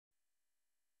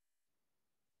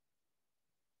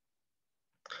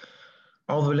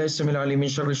أعوذ بالله السميع العليم من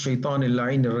شر الشيطان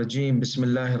اللعين الرجيم بسم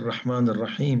الله الرحمن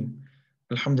الرحيم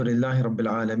الحمد لله رب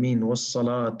العالمين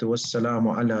والصلاة والسلام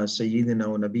على سيدنا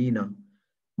ونبينا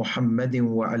محمد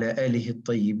وعلى آله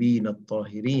الطيبين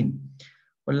الطاهرين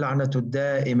واللعنة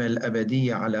الدائمة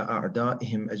الأبدية على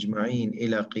أعدائهم أجمعين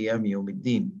إلى قيام يوم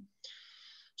الدين.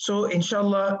 So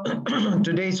inshallah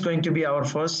today is going to be our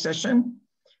first session,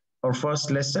 our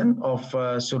first lesson of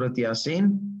Surah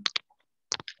Yasin,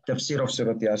 Tafsir of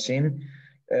Surah Yasin.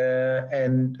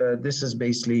 This is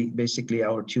basically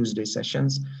our Tuesday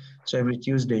sessions. So every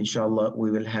Tuesday, inshallah, we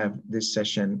will have this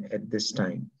session at this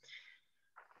time.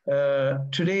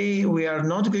 Today, we are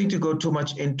not going to go too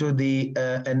much into the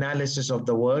analysis of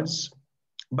the words.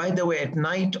 By the way, at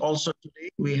night also today,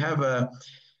 we have a,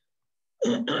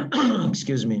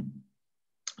 excuse me,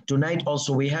 tonight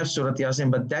also we have Surah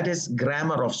Yasin, but that is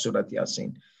grammar of Surah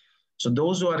Yasin. So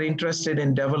those who are interested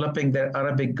in developing their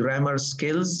Arabic grammar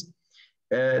skills,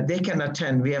 they can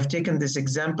attend. We have taken this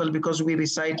example because we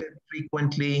recite it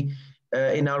frequently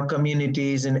in our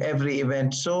communities, in every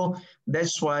event. So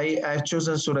that's why I've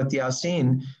chosen Surah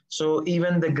Yasin. So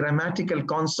even the grammatical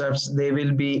concepts, they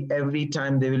will be, every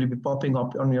time they will be popping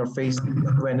up on your face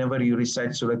whenever you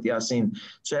recite Surah Yasin.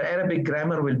 So Arabic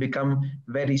grammar will become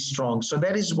very strong. So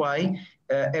that is why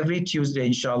every Tuesday,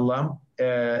 inshallah,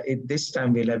 at this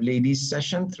time we'll have ladies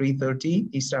session, 3:30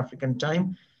 East African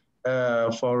time.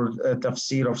 For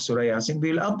Tafsir of Surah Yasin.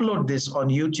 We'll upload this on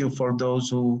YouTube for those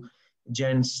who,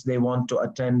 gents, they want to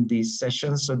attend these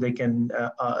sessions, so they can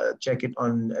check it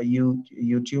on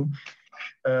YouTube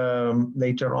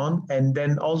later on. And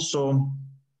then also,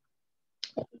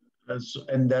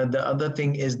 the other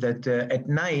thing is that at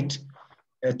night,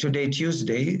 today,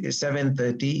 Tuesday,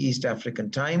 7:30 East African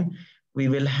time, we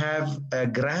will have a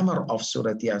grammar of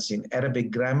Surah Yasin,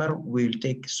 Arabic grammar. We'll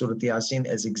take Surah Yasin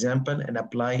as example and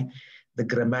apply the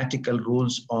grammatical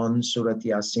rules on Surah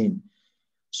Yasin.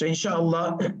 So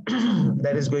inshallah,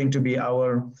 that is going to be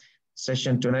our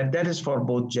session tonight. That is for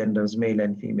both genders, male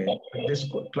and female.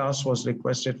 This class was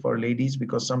requested for ladies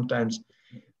because sometimes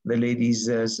the ladies,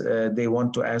 they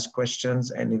want to ask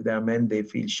questions, and if they are men, they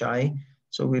feel shy.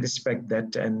 So we respect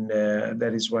that, and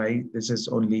that is why this is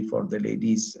only for the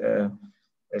ladies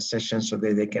session, so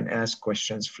that they can ask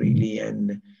questions freely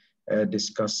and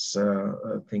discuss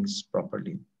things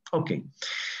properly. Okay,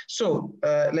 so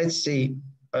let's see.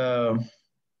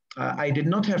 I did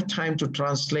not have time to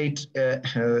translate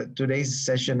today's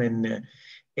session in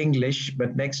English,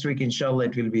 but next week, inshallah,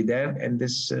 it will be there. And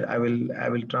this, I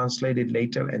will translate it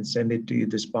later and send it to you,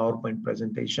 this PowerPoint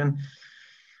presentation.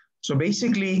 So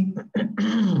basically,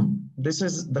 this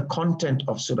is the content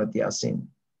of Surah Yasin,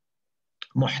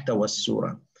 Muhtawa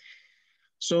Surah.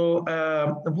 So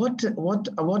what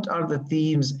are the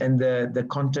themes and the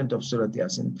content of Surah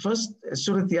Yasin? First,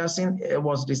 Surah Yasin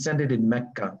was descended in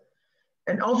Mecca.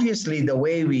 And obviously, the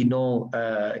way we know,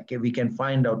 we can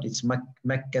find out it's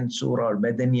Meccan Surah or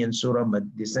Madanian Surah,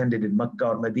 descended in Mecca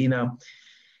or Medina.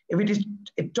 If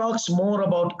it talks more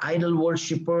about idol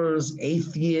worshippers,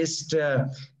 atheist,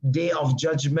 day of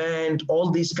judgment, all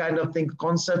these kind of things,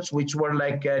 concepts which were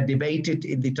like debated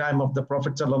in the time of the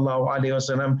Prophet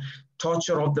ﷺ,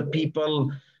 torture of the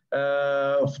people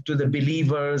to the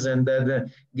believers, and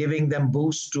giving them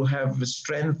boosts to have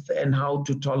strength and how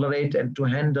to tolerate and to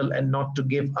handle and not to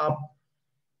give up.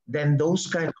 Then those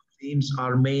kind of themes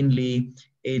are mainly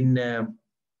in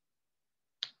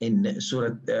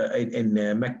Surah, in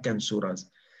Meccan surahs.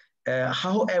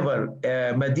 However,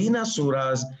 Medina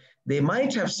surahs, they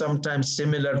might have sometimes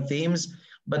similar themes,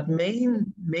 but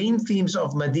main themes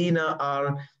of Medina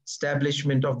are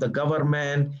establishment of the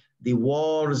government, the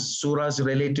wars, surahs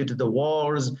related to the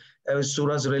wars,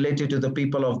 surahs related to the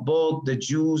people of both the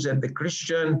Jews and the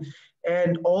Christian,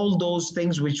 and all those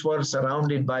things which were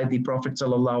surrounded by the Prophet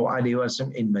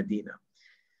ﷺ in Medina.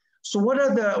 So what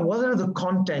are the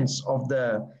contents of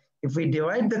if we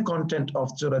divide the content of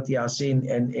Surah Yasin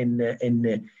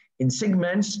in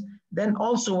segments, then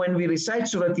also when we recite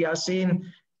Surah Yasin,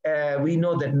 we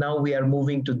know that now we are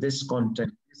moving to this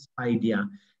content, this idea.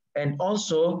 And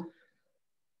also,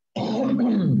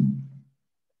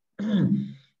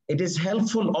 it is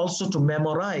helpful also to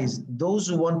memorize. Those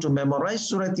who want to memorize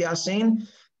Surah Yasin,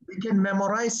 we can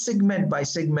memorize segment by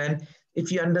segment.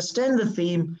 If you understand the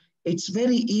theme, it's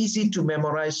very easy to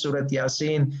memorize Surah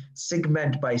Yasin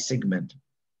segment by segment.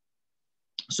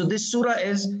 So this surah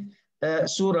is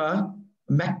Surah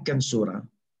Meccan Surah.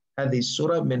 هذه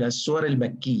Surah من السور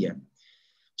المكية.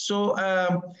 So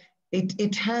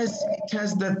it has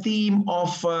the theme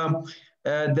of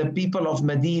the people of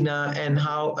Medina and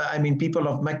how, people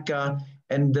of Mecca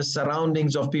and the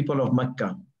surroundings of people of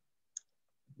Mecca.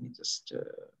 me just,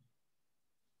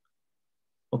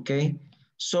 okay.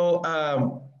 So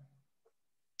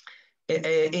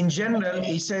in general,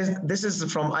 he says, this is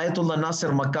from Ayatollah Nasir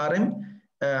Makarim,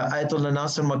 Ayatollah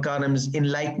Nasir Makarim's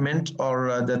Enlightenment,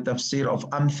 or the Tafsir of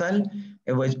Amthal.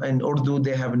 In Urdu,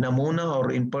 they have Namuna,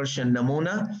 or in Persian,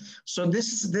 Namuna. So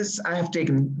this I have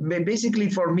taken. Basically,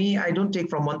 for me, I don't take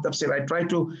from one tafsir. I try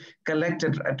to collect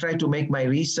it. I try to make my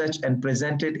research and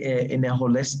present it in a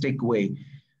holistic way.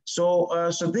 So,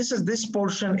 this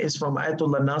portion is from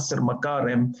Ayatollah Nasir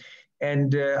Makarim.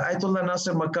 And Ayatollah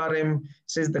Nasir Makarim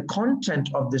says the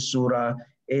content of the surah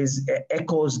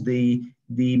echoes the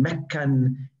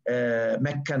Meccan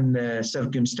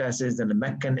circumstances and the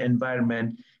Meccan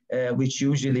environment, which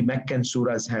usually Meccan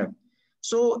surahs have.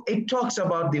 So it talks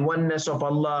about the oneness of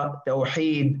Allah,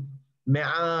 Tawheed,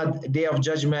 Mi'ad, Day of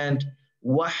Judgment,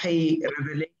 Wahi,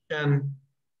 revelation,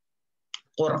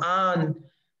 Quran,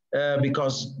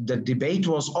 because the debate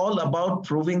was all about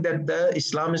proving that the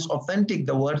Islam is authentic.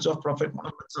 The words of Prophet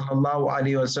Muhammad sallallahu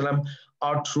alaihi wasallam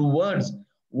are true words.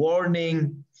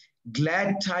 Warning,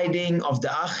 glad tidings of the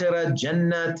Akhirah,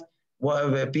 Jannat,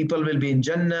 people will be in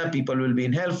Jannah, people will be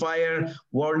in hellfire,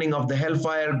 warning of the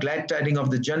hellfire, glad tidings of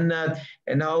the Jannah,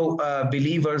 and how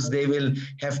believers, they will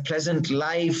have pleasant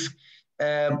life.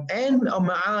 And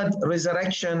Ma'ad,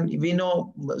 resurrection. We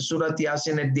know Surah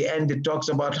Yasin at the end, it talks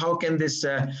about how can this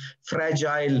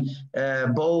fragile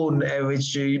bone,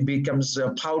 which becomes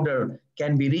powder,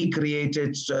 can be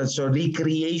recreated. So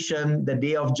recreation, the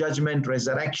day of judgment,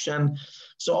 resurrection.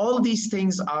 So all these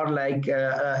things are like,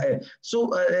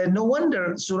 no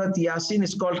wonder Surah Yasin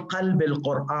is called Qalb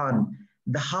al-Quran,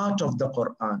 the heart of the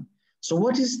Quran. So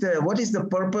what is the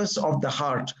purpose of the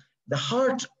heart? The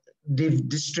heart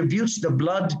distributes the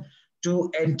blood to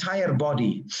entire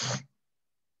body.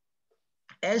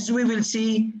 As we will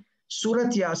see,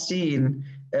 Surah Yasin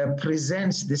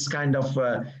presents this kind of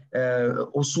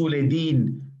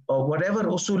usul-e-din, or whatever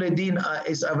usul-e-din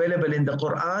is available in the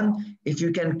Quran. If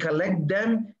you can collect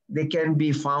them, they can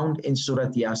be found in Surah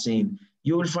Yasin.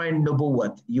 You will find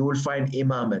nubuwwat, you will find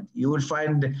imamat, you will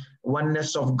find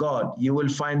oneness of God, you will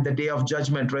find the day of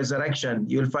judgment, resurrection,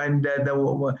 you will find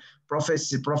the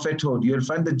prophethood, you will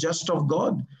find the just of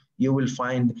God, you will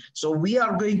find. So we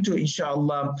are going to,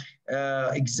 inshallah,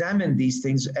 examine these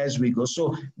things as we go.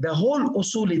 So the whole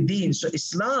usul-e-din, so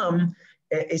Islam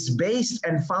is based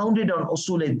and founded on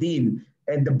usul-e-din,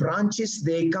 and the branches,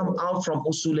 they come out from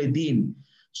usul-e-din.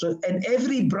 So, and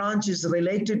every branch is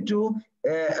related to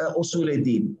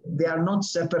usul-e-din. They are not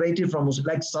separated from usul,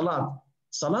 like salat.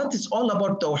 Salat is all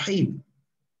about tawheed.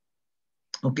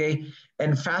 Okay,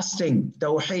 and fasting,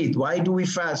 tawheed. Why do we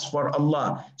fast? For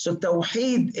Allah. So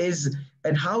tawheed is,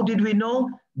 and how did we know?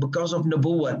 Because of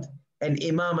nubuwwat and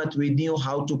imamat, we knew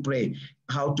how to pray,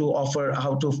 how to offer,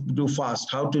 how to do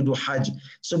fast, how to do hajj.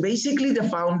 So basically the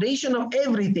foundation of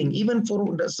everything, even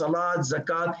for the salat,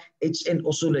 zakat, it's in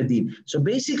usul-e-din. So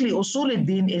basically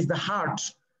usul-e-din is the heart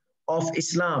of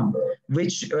Islam,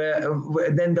 which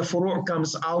then the furu'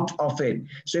 comes out of it.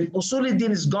 So if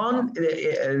usul-e-din is gone,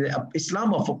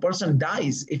 Islam of a person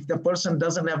dies. If the person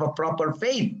doesn't have a proper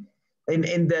faith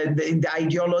in the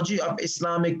ideology of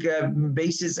Islamic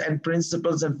basis and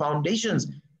principles and foundations,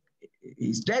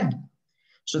 he's dead.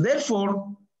 So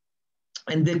therefore,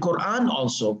 and the Quran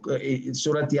also,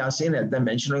 Surah Yasin, at the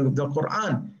mentioning of the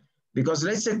Quran, because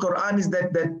let's say Quran is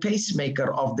that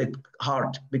pacemaker of the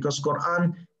heart, because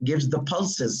Quran gives the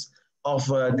pulses of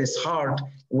this heart,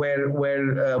 where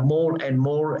more and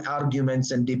more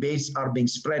arguments and debates are being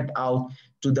spread out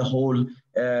to the whole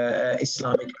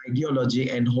Islamic ideology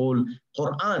and whole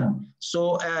Quran.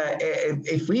 So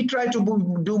if we try to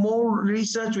do more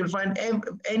research, we'll find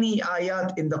any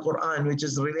ayat in the Quran which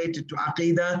is related to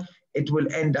Aqidah, it will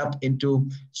end up into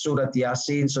Surah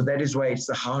Yasin. So that is why it's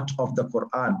the heart of the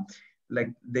Quran. Like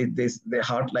the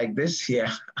heart like this,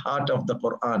 yeah, heart of the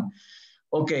Quran.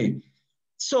 Okay,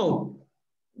 so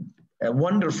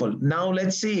wonderful. Now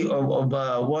let's see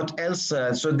what else.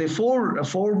 So the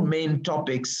four main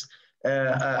topics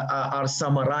are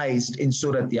summarized in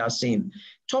Surah Yasin.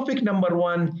 Topic number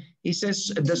one, he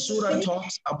says the surah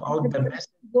talks about the message.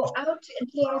 Go out and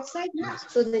play outside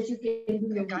so that you can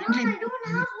do your work. No, I don't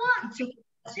have one.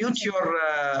 Mute your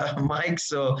mic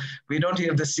so we don't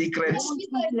hear the secrets.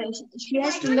 She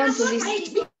has to learn to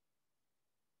listen.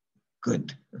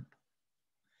 Good.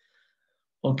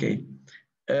 Okay.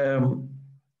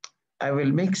 I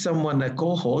will make someone a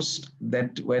co-host,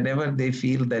 that whenever they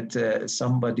feel that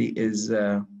somebody is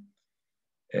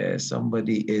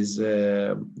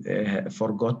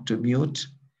forgot to mute,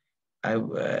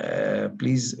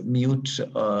 please mute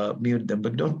them,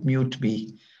 but don't mute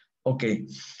me. Okay.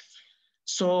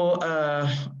 So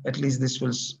at least this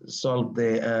will solve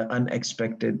the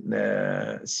unexpected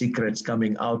secrets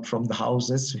coming out from the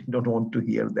houses. We don't want to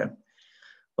hear them.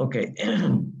 Okay.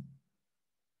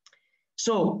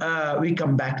 So we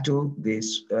come back to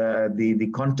this,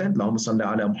 the content. Allahumma salli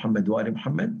ala Muhammad wa ali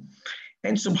Muhammad.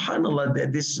 And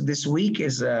subhanAllah, this week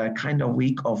is a kind of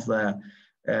week of,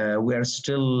 we are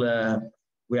still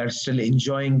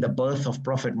enjoying the birth of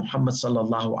Prophet Muhammad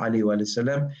sallallahu alaihi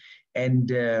wasallam.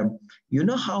 And you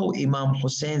know how Imam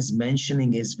Hussein's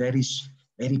mentioning is very,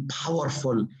 very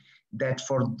powerful, that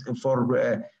for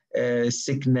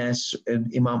sickness,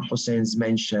 Imam Hussein's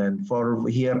mentioned, for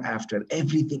hereafter,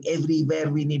 everything, everywhere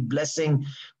we need blessing,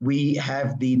 we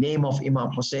have the name of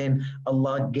Imam Hussein.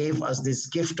 Allah gave us this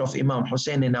gift of Imam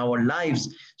Hussein in our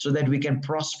lives so that we can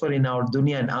prosper in our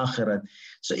dunya and akhirat.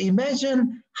 So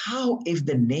imagine how if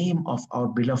the name of our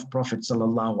beloved Prophet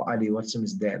sallallahu alaihi wasallam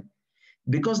is there.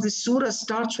 Because this surah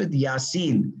starts with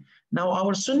Yasin. Now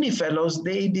our Sunni fellows,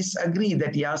 they disagree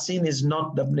that Yasin is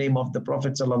not the name of the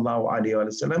Prophet sallallahu alaihi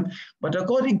wasallam, but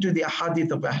according to the ahadith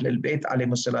of Ahlul Bayt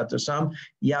alayhi salatu wasalam,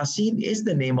 Yasin is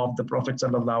the name of the Prophet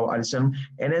sallallahu alaihi wasallam.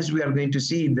 And as we are going to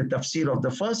see in the tafsir of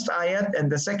the first ayat and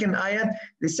the second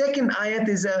ayat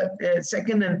is a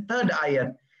second and third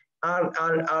ayat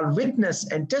are witness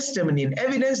and testimony and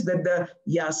evidence that the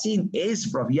Yasin is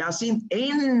Prophet. Yasin,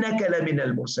 innaka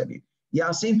laminal mursalin.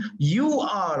 Yasin, you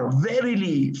are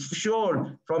verily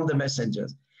sure from the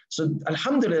messengers. So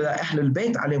Alhamdulillah, Ahlul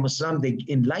Bayt alayhi salam, they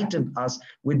enlightened us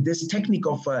with this technique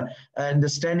of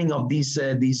understanding of these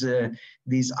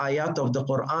ayat of the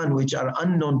Quran, which are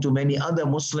unknown to many other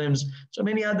Muslims. So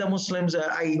many other Muslims,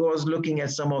 I was looking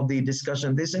at some of the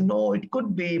discussion, they say, no, it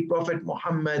could be Prophet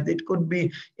Muhammad, it could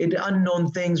be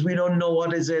unknown things, we don't know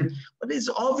what is it. But it's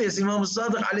obvious, Imam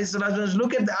Sadiq alayhi salam,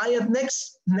 look at the ayat,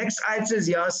 next ayat says,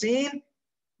 Yasin,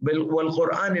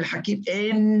 wal-Quran al-Hakim,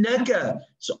 innaka.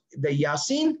 So the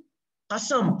Yasin,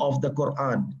 qasam of the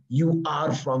Quran, you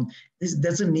are from, this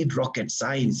doesn't need rocket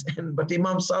science. But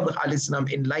Imam Sadiq alayhi salam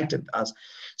enlightened us.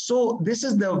 So this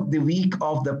is the week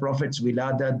of the Prophet's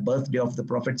wiladat, birthday of the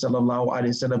Prophet sallallahu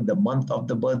alaihi wasallam, the month of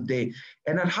the birthday.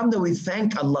 And alhamdulillah, we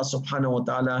thank Allah subhanahu wa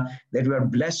ta'ala that we are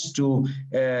blessed to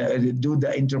do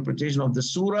the interpretation of the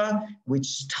surah, which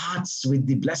starts with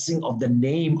the blessing of the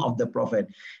name of the Prophet.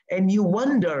 And you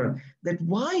wonder that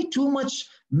why too much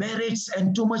merits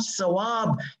and too much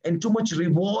sawab and too much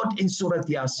reward in Surah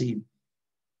Yasin.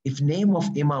 If name of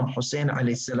Imam Hussein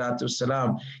alayhi salatu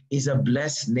wasalam is a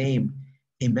blessed name,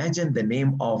 imagine the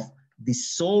name of the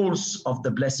source of the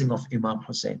blessing of Imam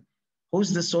Hussein.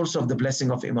 Who's the source of the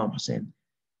blessing of Imam Hussein?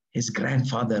 His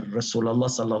grandfather, Rasulullah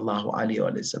sallallahu alayhi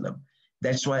wa sallam.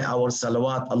 That's why our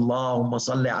salawat, Allahumma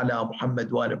salli ala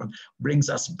Muhammad wa Muhammad, brings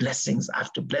us blessings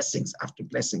after blessings after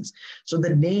blessings. So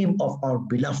the name of our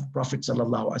beloved Prophet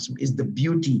sallallahu alaihi wasallam is the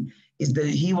beauty,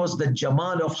 he was the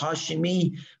Jamal of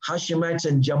Hashimites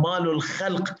and Jamalul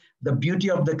Khalq, the beauty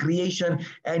of the creation.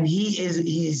 And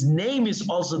his name is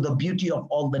also the beauty of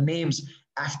all the names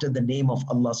after the name of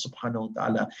Allah subhanahu wa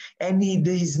ta'ala. And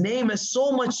his name has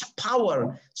so much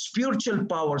power, spiritual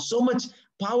power, so much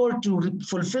power to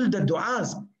fulfill the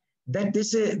du'as, that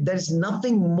there's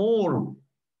nothing more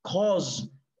cause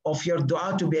of your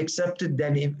dua to be accepted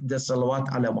than the salawat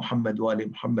ala Muhammad wa ali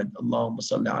Muhammad. Allahumma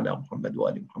salli ala Muhammad wa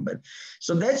ali Muhammad.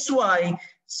 So that's why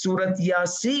Surah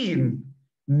Yasin,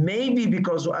 maybe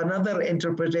because another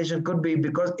interpretation could be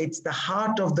because it's the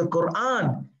heart of the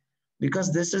Quran,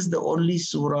 because this is the only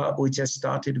surah which has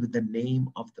started with the name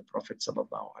of the Prophet sallallahu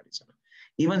alaihi wasallam.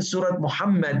 Even Surah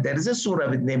Muhammad, there is a surah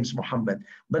with names Muhammad,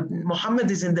 but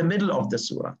Muhammad is in the middle of the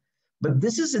surah. But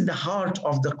this is in the heart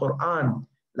of the Quran,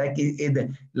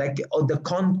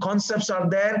 concepts are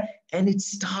there, and it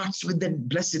starts with the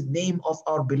blessed name of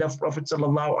our beloved Prophet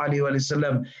sallallahu alaihi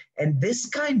wasallam. And this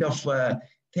kind of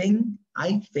thing,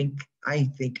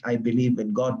 I believe,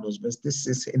 and God knows best, this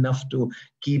is enough to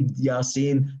keep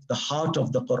Yasin the heart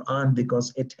of the Quran,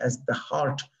 because it has the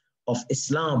heart of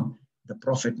Islam, the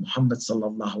Prophet Muhammad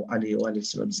sallallahu alaihi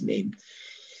wasallam's name.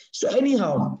 So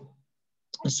anyhow,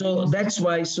 so that's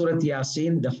why Surah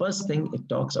Yasin, the first thing, it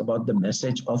talks about the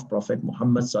message of Prophet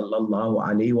Muhammad sallallahu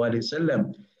alaihi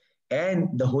wasallam and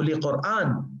the Holy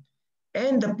Quran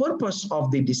and the purpose of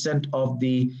the descent of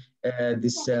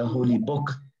this holy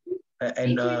book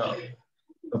and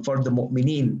for the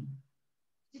mu'mineen.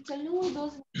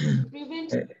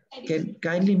 Can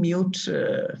kindly mute?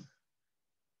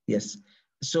 Yes.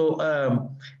 So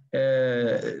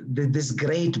this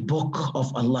great book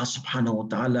of Allah subhanahu wa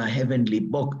ta'ala, heavenly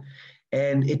book,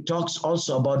 and it talks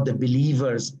also about the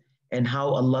believers and how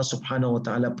Allah subhanahu wa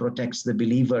ta'ala protects the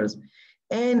believers.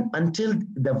 And until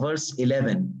the verse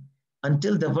 11,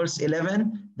 until the verse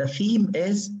 11, the theme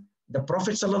is the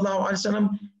Prophet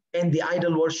ﷺ and the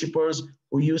idol worshippers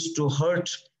who used to hurt,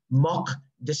 mock,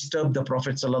 disturb the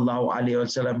Prophet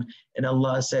ﷺ. And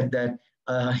Allah said that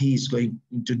He is going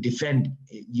to defend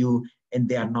you and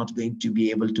they are not going to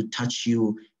be able to touch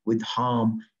you with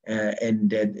harm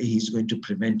and He's going to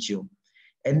prevent you.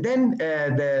 And then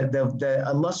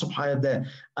Allah subhanahu wa ta'ala,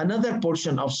 another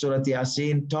portion of Surah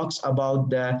Yasin talks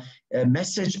about the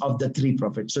message of the three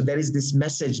prophets. So there is this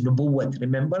message, nubuwwat,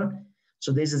 remember?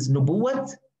 So this is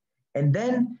nubuwwat, and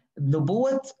then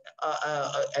nubuwwat,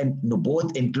 and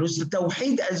nubuwwat includes the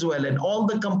tawheed as well, and all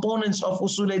the components of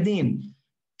usul-e-din.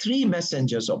 Three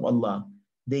messengers of Allah,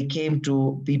 they came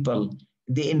to people.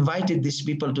 They invited these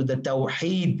people to the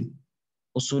tawheed,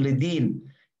 usul-e-din.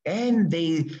 And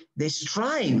they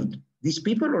strived. These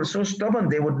people were so stubborn,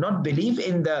 they would not believe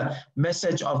in the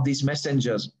message of these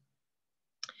messengers.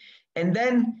 And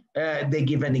then they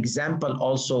give an example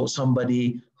also,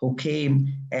 somebody who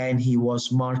came and he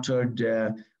was martyred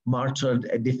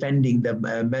defending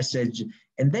the message.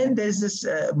 And then there's this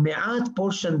Mi'at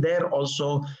portion there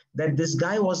also, that this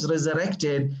guy was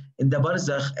resurrected in the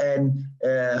barzakh, and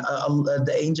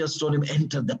the angels told him,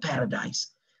 enter the paradise.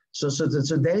 So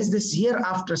there is this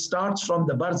hereafter starts from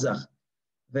the barzakh.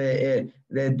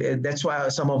 That's why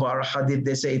some of our hadith,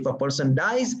 they say if a person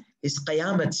dies, his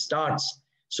qayamat starts.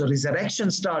 So resurrection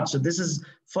starts. So this is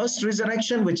first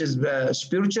resurrection, which is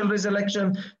spiritual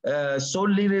resurrection,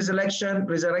 soully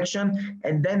resurrection,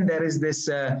 and then there is this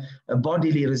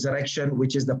bodily resurrection,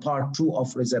 which is the part 2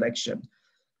 of resurrection.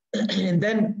 And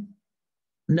then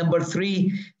number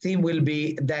 3 theme will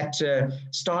be that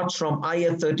starts from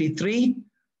ayah 33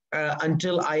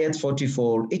 until ayat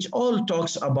 44. It all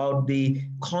talks about the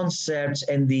concepts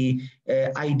and the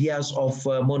ideas of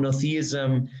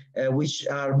monotheism, which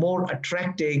are more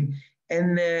attracting.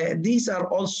 And these are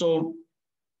also,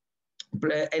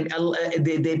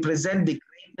 they present the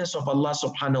greatness of Allah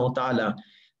subhanahu wa ta'ala.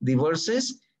 The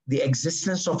verses, the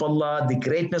existence of Allah, the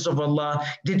greatness of Allah.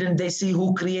 Didn't they see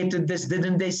who created this?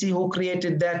 Didn't they see who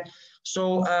created that?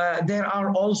 So there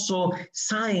are also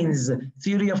signs.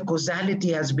 Theory of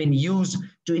causality has been used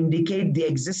to indicate the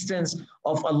existence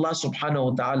of Allah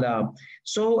subhanahu wa ta'ala.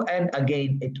 So, and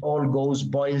again, it all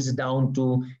boils down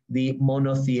to the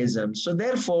monotheism. So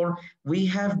therefore, we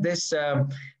have this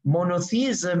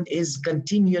monotheism is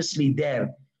continuously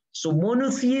there. So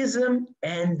monotheism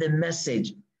and the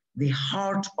message, the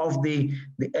heart of the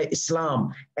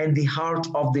Islam and the heart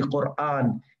of the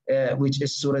Quran, which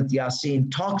is Surah Yasin,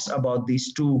 talks about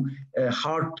these two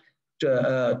heart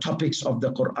topics of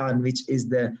the Quran, which is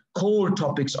the core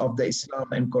topics of the Islam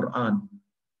and Quran.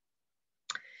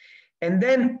 And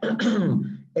then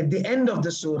at the end of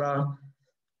the surah,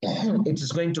 it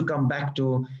is going to come back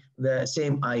to the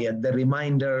same ayat, the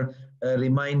reminder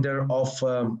of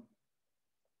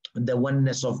the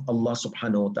oneness of Allah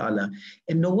subhanahu wa ta'ala.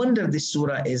 And no wonder this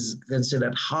surah is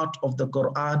considered heart of the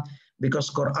Quran, because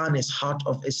Quran is heart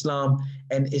of Islam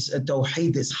and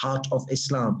Tawheed is heart of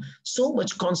Islam. So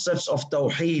much concepts of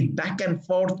Tawheed, back and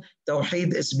forth,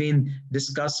 Tawheed is being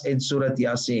discussed in Surah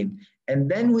Yasin. And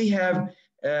then we have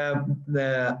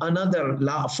another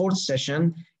fourth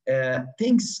session,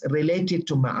 things related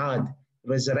to Ma'ad,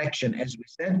 resurrection, as we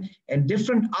said, and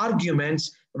different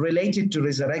arguments related to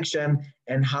resurrection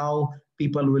and how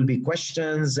people will be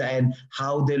questions and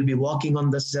how they'll be walking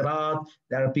on the sirat.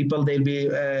 There are people, they'll be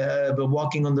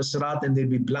walking on the sirat and they'll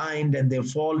be blind and they'll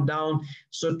fall down.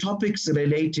 So topics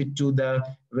related to the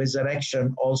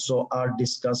resurrection also are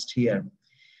discussed here.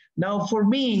 Now for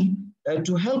me,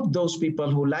 to help those people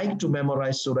who like to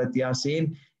memorize Surah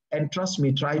Yasin, and trust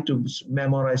me, try to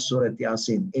memorize Surah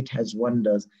Yasin. It has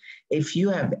wonders. If you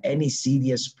have any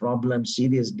serious problem,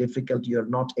 serious difficulty, you're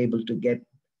not able to get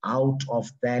out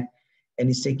of that, and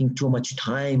it's taking too much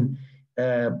time,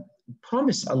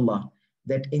 promise Allah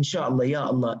that inshallah, ya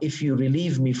Allah, if you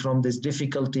relieve me from this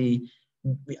difficulty,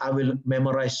 I will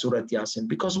memorize Surah Yasin.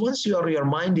 Because once your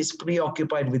mind is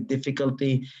preoccupied with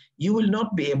difficulty, you will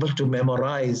not be able to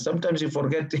memorize. Sometimes you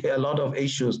forget a lot of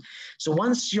issues. So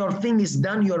once your thing is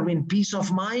done, you're in peace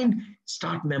of mind,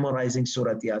 start memorizing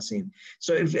Surah Yasin.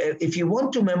 So if you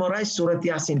want to memorize Surah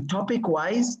Yasin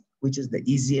topic-wise, which is the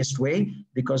easiest way,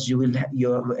 because you would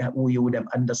have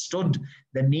understood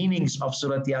the meanings of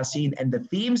Surah Yasin and the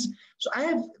themes. So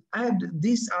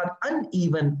these are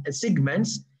uneven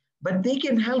segments, but they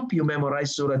can help you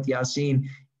memorize Surah Yasin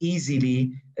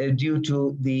easily due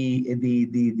to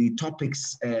the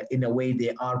topics in a way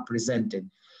they are presented.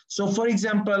 So for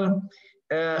example,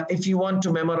 if you want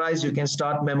to memorize, you can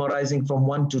start memorizing from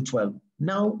 1 to 12.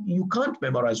 Now, you can't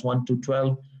memorize 1 to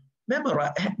 12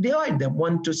 Memorize, divide them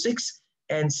 1 to 6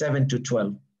 and 7 to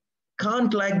 12.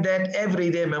 Can't like that every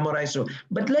day memorize. So,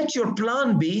 but let your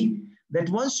plan be that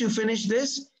once you finish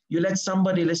this, you let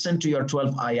somebody listen to your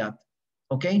 12 ayat.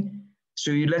 Okay?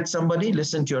 So you let somebody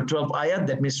listen to your 12 ayat,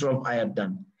 that means 12 ayat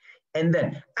done. And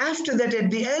then after that,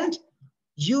 at the end,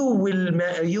 you will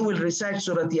recite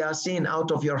Surah Yasin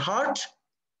out of your heart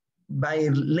by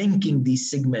linking these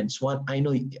segments. One, I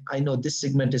know this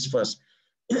segment is first,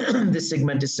 this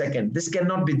segment is second. This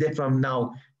cannot be there from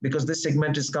now because this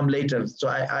segment has come later. So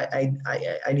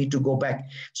I need to go back.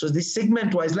 So this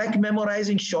segment wise, like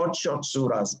memorizing short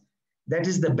surahs. That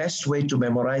is the best way to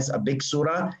memorize a big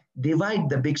surah. Divide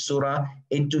the big surah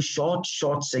into short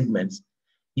segments.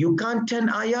 You can't 10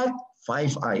 ayat,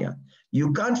 5 ayat.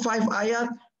 You can't 5 ayat,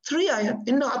 3 ayat.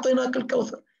 Inna a'tainaka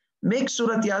al-kawthar. Make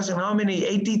Surah Yasin, how many?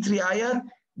 83 ayat.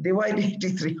 Divide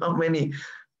 83. How many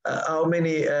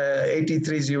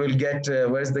 83s you will get?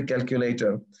 Where's the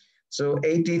calculator? So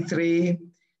 83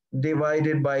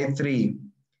 divided by 3.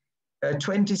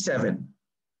 27.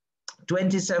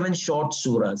 27 short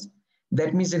surahs.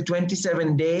 That means in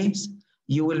 27 days,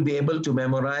 you will be able to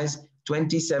memorize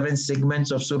 27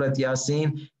 segments of Surah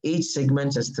Yasin. Each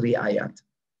segment has 3 ayat.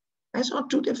 That's not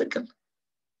too difficult.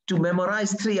 To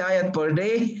memorize 3 ayat per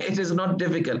day, it is not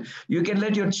difficult. You can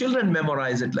let your children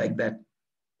memorize it like that.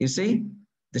 You see,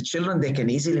 the children, they can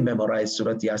easily memorize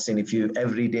Surah Yasin if you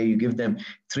every day you give them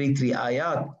 3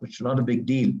 ayat, which is not a big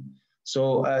deal.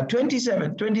 So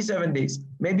 27 days.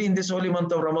 Maybe in this holy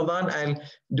month of Ramadan, I'll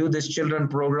do this children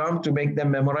program to make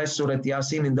them memorize Surah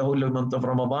Yasin in the holy month of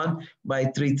Ramadan by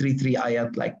 3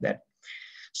 ayat like that.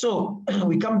 So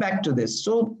we come back to this.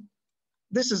 So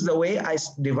this is the way I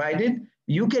divided.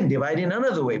 You can divide in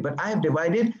another way, but I have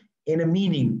divided in a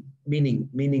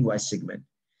meaning-wise segment.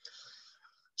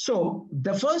 So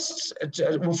the first,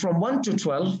 from 1 to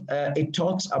 12, it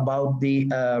talks about the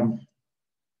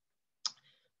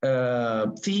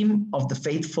theme of the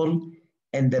faithful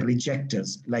and the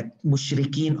rejectors, like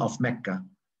mushrikeen of Mecca.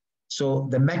 So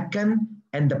the Meccan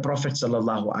and the Prophet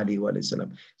sallallahu alaihi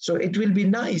wasallam. So it will be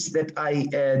nice that I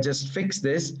just fix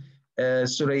this.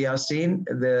 Surah Yasin,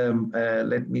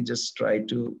 let me just try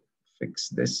to fix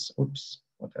this. Oops,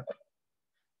 whatever.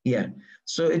 Yeah,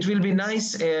 so it will be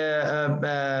nice.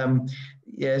 Surah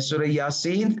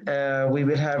Yasin, we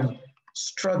will have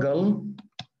struggle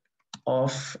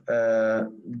of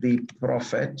the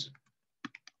Prophet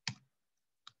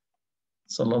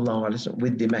sallallahu alaihi wasallam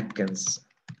with the Meccans.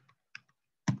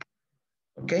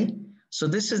 Okay, so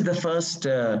this is the first.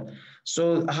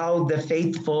 So how the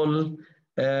faithful.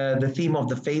 The theme of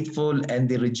the faithful and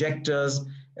the rejectors.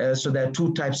 So there are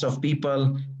 2 types of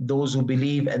people, those who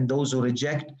believe and those who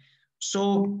reject.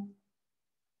 So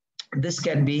this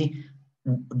can be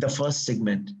the first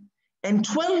segment. And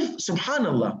 12,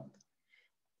 subhanallah,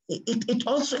 it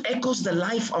also echoes the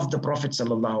life of the Prophet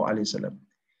sallallahu alaihi wasallam.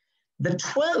 The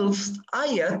 12th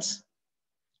ayat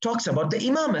talks about the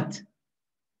imamat.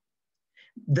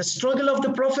 The struggle of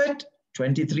the Prophet,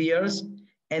 23 years,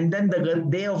 and then the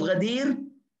day of Ghadir,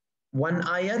 1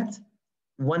 ayat,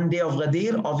 1 day of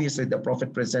Ghadir. Obviously, the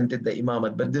Prophet presented the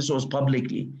imamat, but this was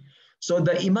publicly. So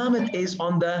the imamat is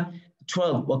on the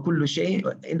 12. وَكُلُّ شَيْءٍ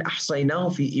إِنْ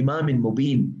أَحْصَيْنَاهُ فِي إِمَامٍ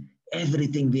مُبِينٍ.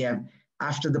 Everything we have.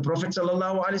 After the Prophet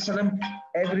sallallahu alaihi wasallam,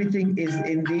 everything is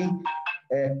in the,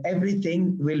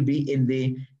 everything will be in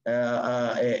the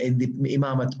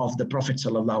imamat of the Prophet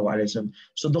sallallahu alaihi wasallam.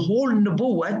 So the whole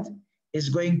nubuwwat is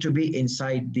going to be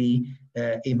inside the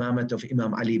imamat of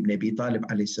Imam Ali ibn Abi Talib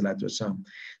alayhi salatu wasalam.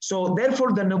 So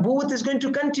therefore the nubuwwat is going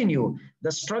to continue.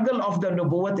 The struggle of the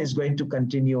nubuwwat is going to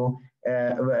continue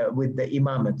with the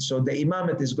imamat. So the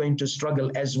imamat is going to struggle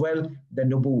as well, the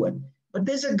nubuwwat. But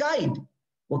there's a guide.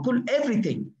 Wakul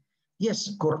everything.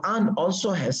 Yes, Quran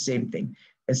also has same thing.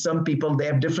 And some people, they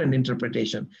have different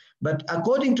interpretation. But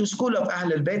according to school of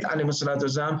Ahl al-Bayt alayhi salatu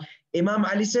wasalam, Imam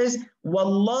Ali says,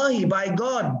 Wallahi, by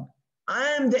God, I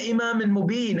am the Imam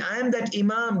al-Mubin. I am that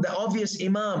Imam, the obvious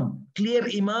Imam, clear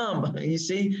Imam. You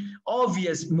see,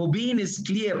 obvious. Mubin is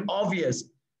clear, obvious.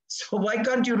 So why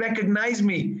can't you recognize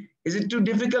me? Is it too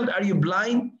difficult? Are you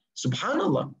blind?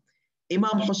 Subhanallah.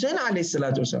 Imam Hussein alayhi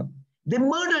salatu wasalam, they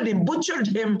murdered him, butchered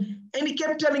him, and he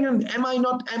kept telling him, am I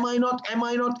not, am I not, am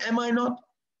I not, am I not?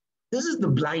 This is the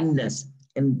blindness.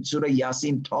 And Surah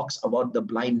Yasin talks about the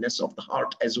blindness of the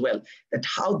heart as well, that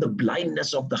how the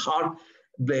blindness of the heart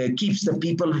keeps the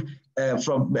people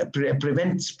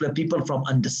prevents the people from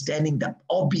understanding the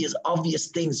obvious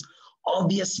things,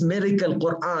 obvious miracle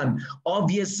Quran,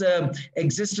 obvious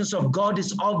existence of God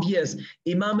is obvious,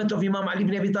 imamat of Imam Ali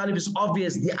ibn Abi Talib is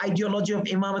obvious, the ideology of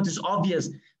imamat is obvious.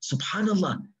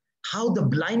 Subhanallah, how the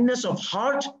blindness of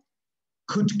heart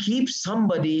could keep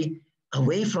somebody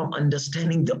away from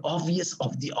understanding the obvious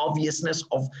of the obviousness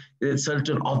of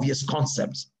certain obvious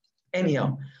concepts.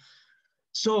 Anyhow,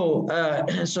 so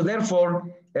therefore,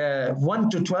 1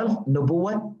 to 12,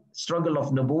 Nubuwwat, struggle of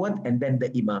Nubuwwat, and then the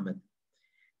Imamat.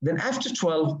 Then after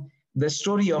 12, the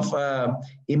story of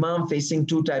Imam facing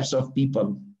two types of people.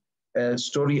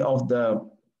 Story of the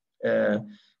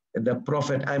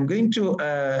Prophet. I'm going to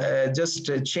just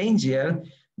change here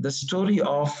the story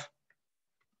of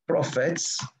prophets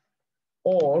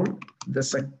or the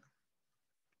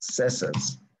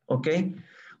successors. Okay,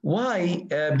 why?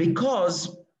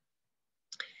 Because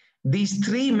these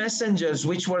three messengers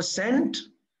which were sent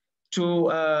to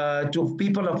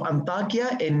people of Antakya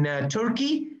in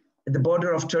Turkey, at the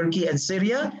border of Turkey and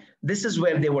Syria, this is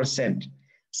where they were sent.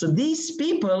 So these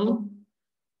people,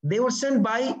 they were sent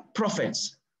by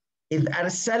prophets. إِذْ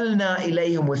أَرْسَلْنَا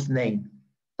إِلَيْهِمْ وَاثْنَيْنِ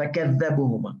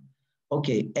فَكَذَّبُهُمَا.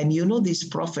 Okay, and you know these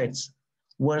prophets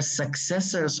were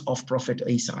successors of Prophet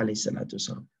Isa alayhi salatu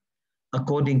wasalam.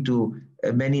 According to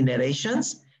many narrations,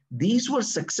 these were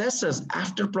successors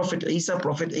after Prophet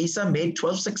Isa made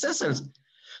 12 successors.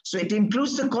 So it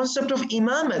includes the concept of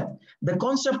imamat, the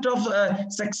concept of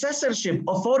successorship,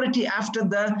 authority after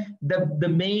the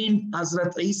main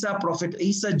Hazrat Isa, Prophet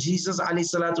Isa, Jesus alayhi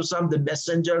salatu wasalam, the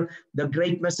messenger, the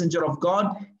great messenger of God.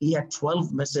 He had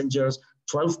 12 messengers,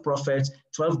 12 prophets,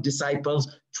 12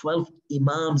 disciples, 12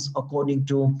 imams according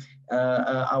to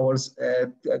our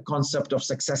concept of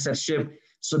successorship.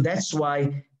 So that's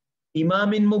why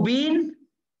Imamin Mubin,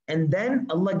 and then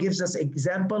Allah gives us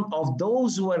example of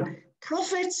those who are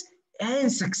prophets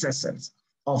and successors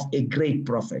of a great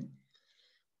prophet.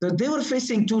 So they were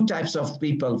facing two types of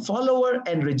people, follower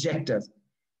and rejectors.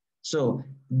 So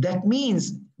that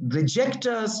means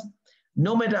rejectors,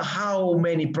 no matter how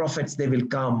many prophets they will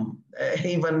come,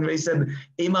 even we said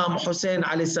Imam Hussein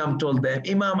alayhi salam told them,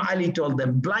 Imam Ali told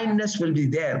them, blindness will be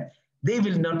there. They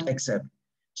will not accept.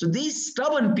 So these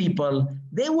stubborn people,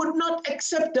 they would not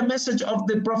accept the message of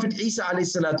the Prophet Isa alayhi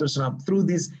salatu wasalam through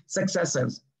these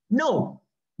successors. No,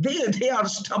 they are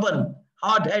stubborn,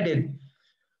 hard-headed.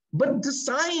 But the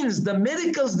signs, the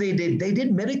miracles they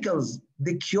did miracles.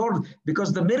 They cured,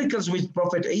 because the miracles which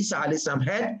Prophet Isa alayhi salam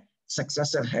had,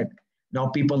 successor had. Now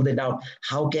people, they doubt,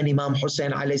 how can Imam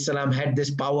Hussein alayhi salam had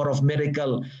this power of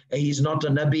miracle? He's not a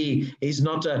Nabi, he's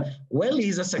not a, well,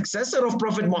 he's a successor of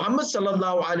Prophet Muhammad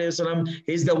sallallahu alayhi wasallam.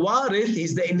 He's the warith,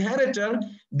 he's the inheritor.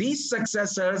 These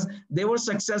successors, they were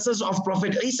successors of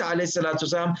Prophet Isa alayhi salatu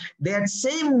wasallam. They had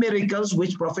same miracles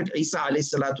which Prophet Isa alayhi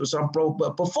salatu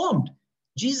wasallam performed.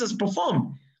 Jesus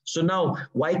performed. So now,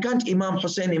 why can't Imam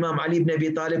Hussein, Imam Ali ibn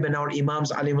Abi Talib, and our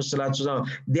Imams alayhi salatu wasalam,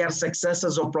 they are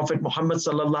successors of Prophet Muhammad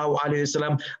sallallahu alayhi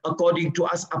wasallam, according to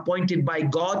us, appointed by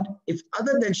God? If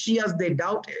other than Shias they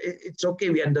doubt, it's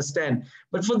okay, we understand.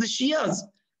 But for the Shias,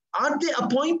 aren't they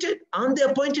appointed? Aren't they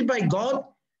appointed by God?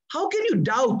 How can you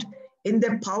doubt in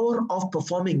their power of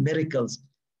performing miracles?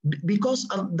 Because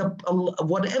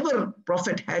whatever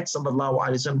Prophet had sallallahu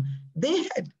alayhi wasallam, they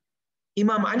had.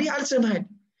 Imam Ali also had.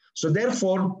 So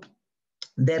therefore,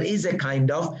 there is a kind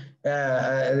of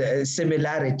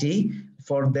similarity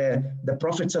for the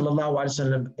Prophet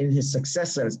ﷺ in his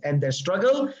successors and their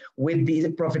struggle with the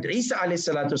Prophet Isa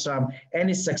ﷺ and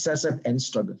his successor and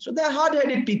struggle. So they're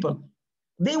hard-headed people.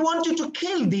 They want you to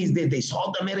kill these. They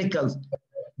saw the miracles.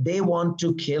 They want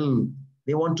to kill.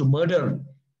 They want to murder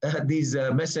these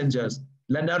messengers.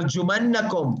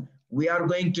 لَنَرْجُمَنَّكُمْ. We are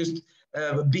going to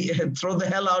throw the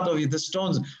hell out of you, the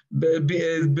stones,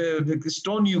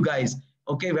 stone you guys.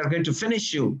 Okay, we're going to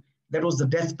finish you. That was the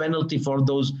death penalty for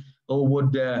those who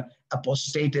would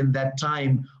apostate in that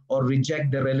time or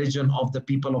reject the religion of the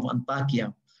people of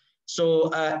Antakya.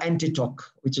 So Antioch,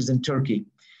 which is in Turkey.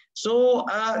 So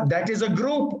that is a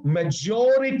group.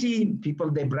 Majority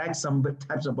people, they brag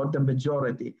sometimes about the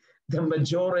majority. The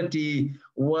majority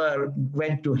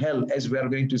went to hell, as we are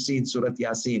going to see in Surah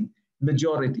Yasin.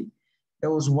 Majority. There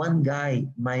was one guy,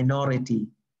 minority,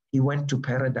 he went to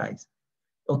paradise.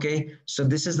 Okay, so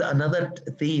this is another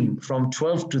theme from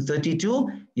 12 to 32.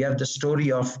 You have the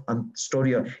story of, and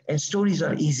stories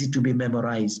are easy to be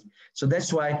memorized. So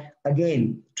that's why,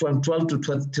 again, 12 to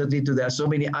 32, there are so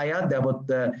many ayat, there are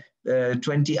about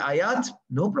 20 ayat,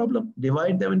 no problem.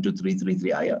 Divide them into 3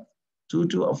 ayat, 2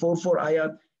 or 4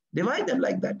 ayat. Divide them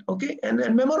like that, okay, and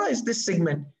memorize this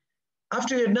segment.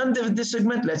 After you're done with this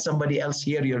segment, let somebody else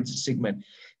hear your segment.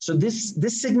 So this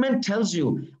segment tells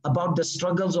you about the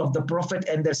struggles of the Prophet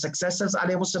and their successors,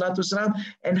 alayhi salatu wasalam,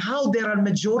 and how there are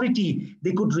majority,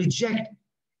 they could reject.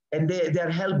 and they're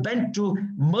hell-bent to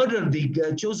murder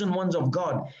the chosen ones of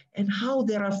God. And how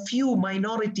there are few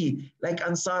minority, like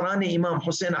Ansarani Imam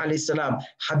Hussein alayhi salam,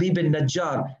 Habib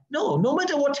al-Najjar. No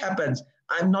matter what happens,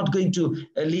 I'm not going to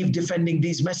leave defending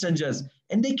these messengers.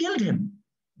 And they killed him.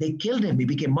 They killed him. He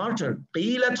became martyr.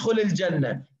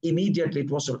 Immediately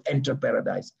it was to enter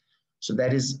paradise. So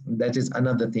that is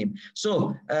another theme.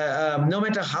 So no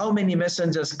matter how many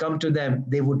messengers come to them,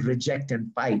 they would reject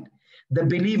and fight. The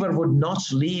believer would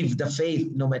not leave the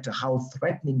faith no matter how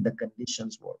threatening the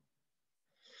conditions were.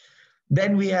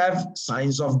 Then we have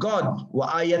signs of God.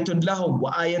 وَآيَةٌ لَهُمْ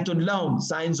وَآيَةٌ لَهُمْ.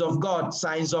 Signs of God,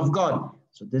 signs of God.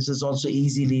 So this is also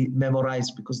easily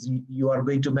memorized, because you are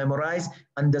going to memorize,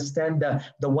 understand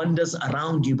the wonders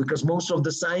around you, because most of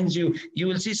the signs you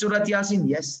will see Surah Yasin.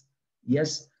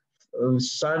 Yes.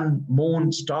 Sun, moon,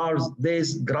 stars,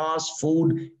 this, grass,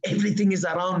 food, everything is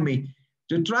around me.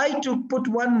 To try to put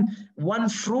one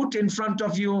fruit in front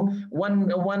of you,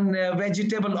 one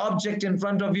vegetable object in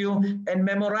front of you, and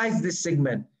memorize this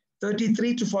segment,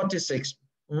 33 to 46.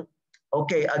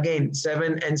 Okay, again,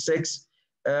 7 and 6,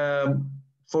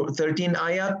 for 13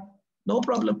 ayat, no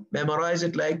problem. Memorize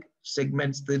it like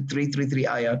segments, the 3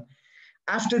 ayat.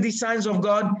 After the signs of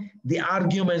God, the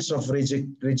arguments of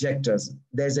rejectors.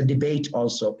 There's a debate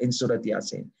also in Surah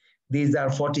Yasin. These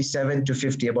are 47 to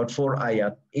 50, about 4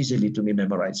 ayat, easily to be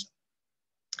memorized.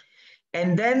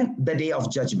 And then the day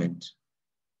of judgment,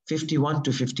 51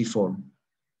 to 54.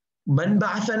 Man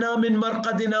ba'athana min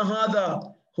marqadina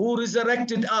hadha, who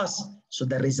resurrected us? So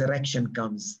the resurrection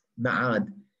comes,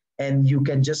 ma'ad. And you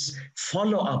can just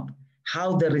follow up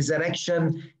how the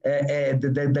resurrection,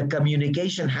 the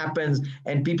communication happens,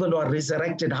 and people who are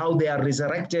resurrected, how they are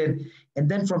resurrected. And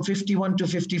then from 51 to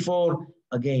 54,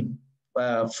 again,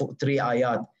 3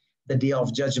 ayat, the day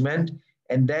of judgment.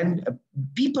 And then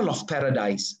people of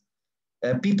paradise.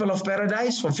 People of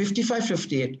paradise from 55,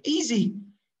 58. Easy.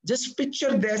 Just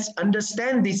picture this,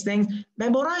 understand these things,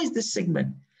 memorize this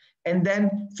segment. And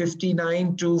then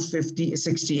 59 to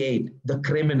 68, the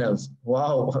criminals.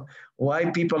 Wow,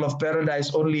 why people of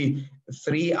paradise only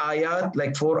 3 ayat,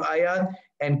 like 4 ayat,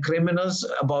 and criminals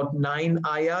about 9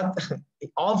 ayat?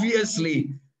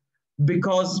 Obviously,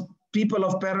 because people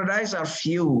of paradise are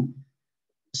few.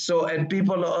 So, and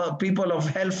people of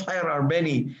hellfire are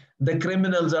many. The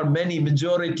criminals are many,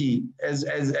 majority,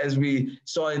 as we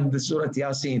saw in the Surah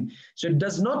Yasin. So it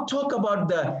does not talk about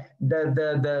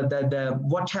the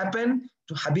what happened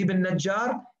to Habib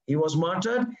al-Najjar. He was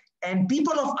martyred, and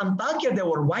people of Antakya, they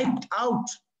were wiped out.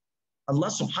 Allah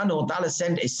subhanahu wa ta'ala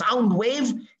sent a sound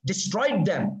wave, destroyed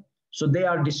them. So they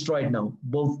are destroyed now.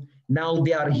 Now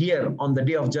they are here on the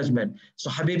day of judgment.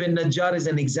 So Habib al-Najjar is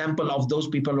an example of those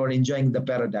people who are enjoying the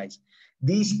paradise.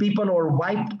 These people were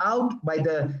wiped out by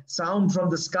the sound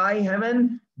from the sky,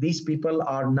 heaven. These people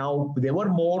are now, they were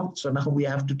more. So now we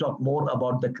have to talk more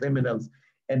about the criminals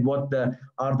and what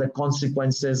are the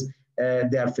consequences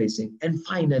they are facing. And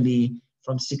finally,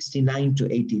 from 69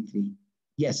 to 83.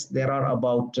 Yes, there are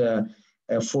about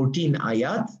 14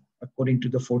 ayat, according to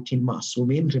the 14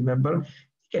 Ma'sumin, remember?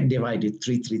 Can divide it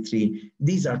 3.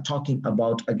 These are talking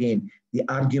about, again, the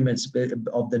arguments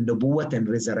of the nubuwwat and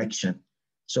resurrection.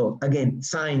 So again,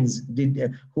 signs,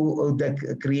 who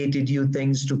created you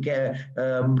things to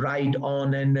ride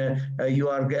on, and you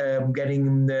are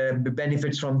getting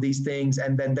benefits from these things.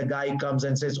 And then the guy comes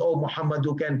and says, oh, Muhammad,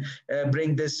 who can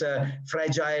bring this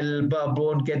fragile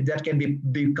bone, that can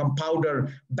become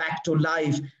powder back to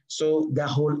life. So the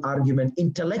whole argument,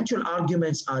 intellectual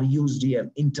arguments are used here.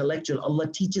 Intellectual, Allah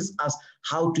teaches us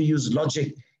how to use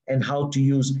logic and how to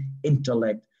use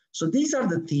intellect. So these are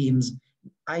the themes.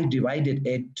 I divided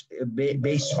it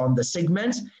based on the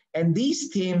segments, and these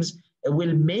themes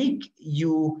will make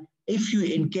you, if you,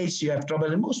 in case you have trouble,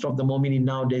 and most of the mu'minin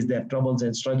nowadays, they have troubles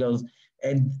and struggles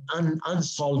and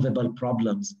unsolvable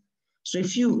problems. So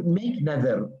if you make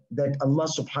nadhr that Allah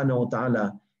subhanahu wa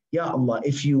ta'ala, Ya Allah,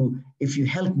 if you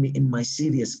help me in my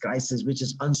serious crisis, which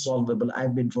is unsolvable,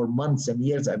 I've been for months and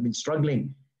years, I've been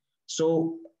struggling.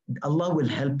 So Allah will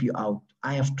help you out.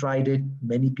 I have tried it.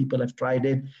 Many people have tried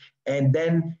it. And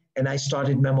I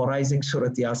started memorizing Surah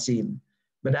Yasin.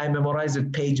 But I memorized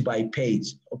it page by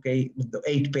page, okay,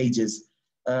 8 pages.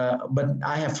 But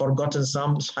I have forgotten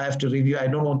some, so I have to review. I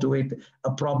don't want to wait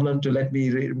a problem to let me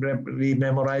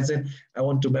re-memorize it. I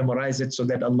want to memorize it so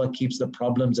that Allah keeps the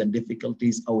problems and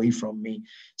difficulties away from me.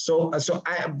 So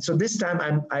this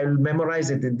time I'll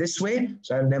memorize it in this way,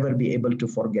 so I'll never be able to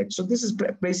forget. So this is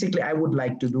basically, I would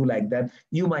like to do like that.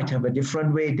 You might have a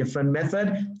different way, different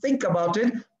method. Think about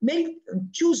it.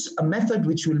 Choose a method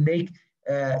which will make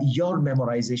your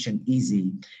memorization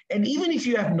easy. And even if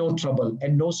you have no trouble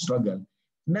and no struggle,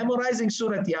 Memorizing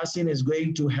Surah Yasin is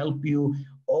going to help you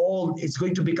it's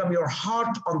going to become your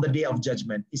heart on the day of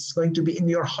judgment. It's going to be in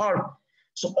your heart.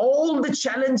 So all the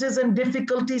challenges and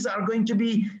difficulties are going to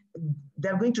be,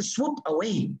 they're going to swoop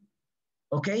away.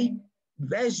 Okay?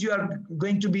 As you are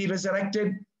going to be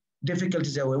resurrected,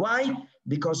 difficulties away. Why?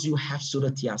 Because you have Surah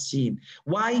Yasin.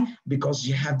 Why? Because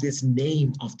you have this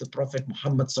name of the Prophet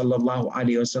Muhammad sallallahu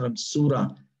alaihi wasallam, Surah,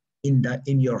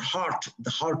 in your heart.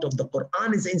 The heart of the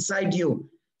Quran is inside you.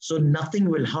 So nothing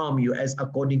will harm you, as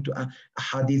according to a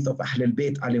hadith of Ahlul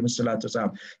Bayt alayhi salatu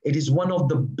wasalam. It is one of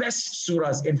the best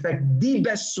surahs, in fact, the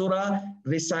best surah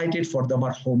recited for the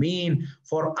marhumin.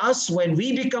 For us, when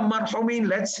we become marhumin,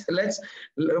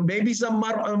 maybe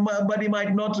somebody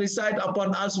might not recite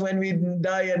upon us when we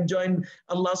die and join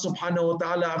Allah subhanahu wa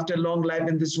ta'ala after long life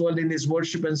in this world, in his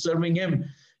worship and serving him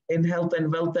in health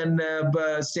and wealth and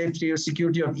safety or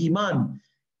security of Iman.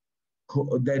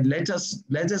 Then let us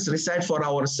recite for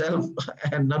ourselves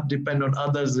and not depend on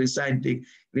others reciting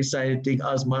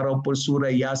us. Maro por Surah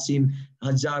Yasin,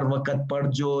 Hajar Wakat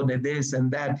Parjo, this and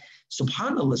that.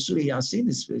 Subhanallah, Surah Yasin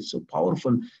is so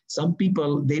powerful. Some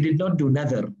people, they did not do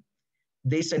nether.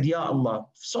 They said, Ya Allah,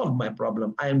 solve my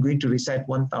problem. I am going to recite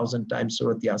 1,000 times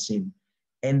Surah Yasin.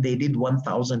 And they did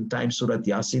 1,000 times Surah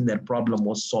Yasin, their problem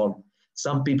was solved.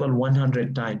 Some people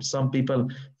 100 times, some people,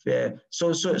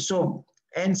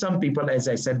 and some people, as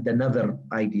I said, another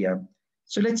idea.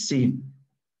 So let's see.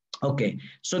 Okay,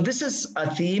 so this is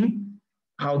a theme,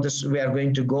 how we are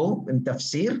going to go in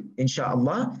Tafsir,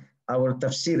 inshallah. Our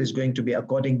Tafsir is going to be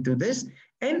according to this.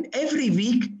 And every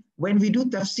week, when we do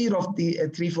Tafsir of the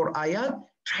 3-4 ayat,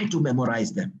 try to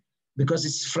memorize them because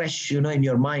it's fresh, in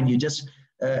your mind. You just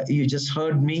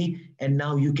heard me and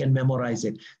now you can memorize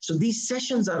it. So these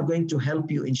sessions are going to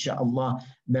help you, inshallah,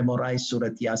 memorize Surah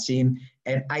Yasin.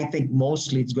 And I think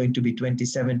mostly it's going to be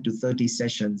 27 to 30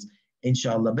 sessions,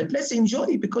 inshallah. But let's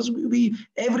enjoy, because we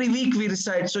every week we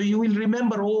recite. So you will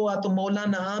remember, to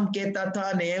Maulana Ham kehta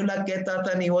tha, Neula kehta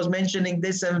tha, and he was mentioning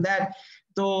this and that.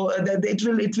 So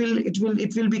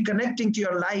it will be connecting to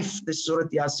your life, this Surah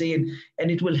Yasin, and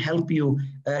it will help you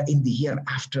in the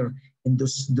hereafter, in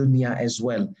this dunya as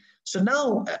well. So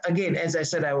now, again, as I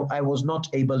said, I was not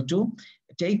able to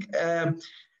take...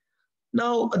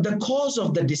 Now, the cause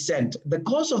of the descent. The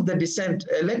cause of the descent,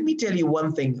 let me tell you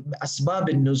one thing, Asbab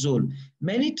al-Nuzul.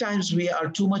 Many times we are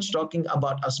too much talking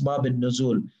about Asbab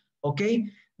al-Nuzul, okay?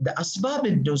 The Asbab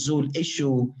al-Nuzul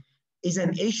issue is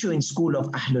an issue in school of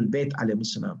Ahlul Bayt alayhi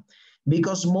salam,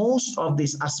 because most of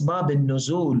these Asbab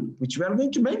al-Nuzul, which we are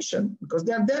going to mention, because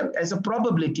they are there as a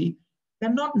probability,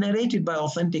 they're not narrated by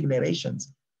authentic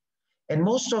narrations. And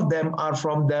most of them are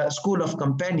from the school of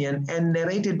companion and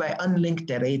narrated by unlinked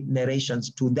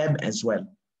narrations to them as well.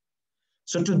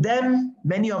 So to them,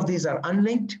 many of these are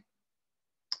unlinked.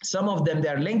 Some of them, they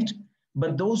are linked,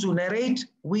 but those who narrate,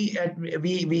 we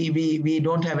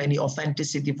don't have any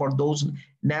authenticity for those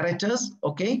narrators,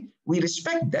 okay? We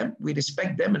respect them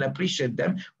and appreciate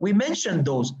them. We mention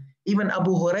those. Even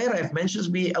Abu Huraira, if mentions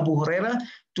Abu Huraira,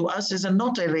 to us is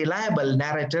not a reliable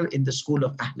narrator in the school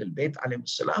of Ahlul Bayt alayhi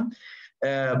salam.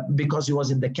 Because he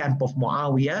was in the camp of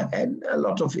Muawiyah and a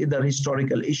lot of other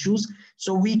historical issues.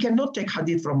 So we cannot take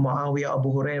hadith from Muawiyah,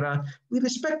 Abu Huraira. We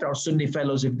respect our Sunni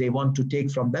fellows if they want to take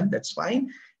from them, that's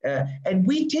fine. And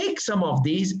we take some of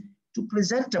these to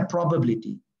present a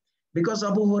probability. Because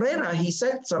Abu Huraira, he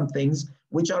said some things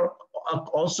which are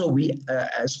also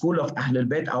a school of Ahlul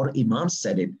Bayt, our Imams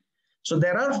said it. So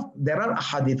there are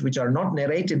hadith which are not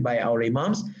narrated by our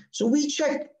Imams. So we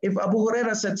check if Abu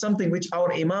Huraira said something which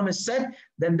our Imam has said,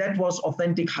 then that was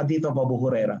authentic hadith of Abu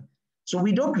Huraira. So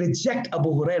we don't reject Abu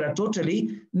Huraira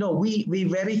totally. No, we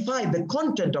verify the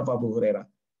content of Abu Huraira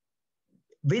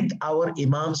with our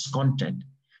Imam's content.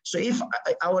 So if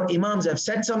our Imams have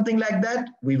said something like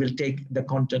that, we will take the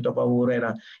content of Abu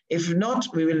Huraira. If not,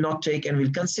 we will not take, and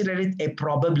we'll consider it a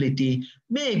probability.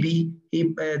 Maybe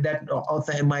that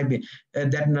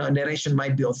narration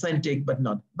might be authentic, but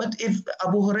not. But if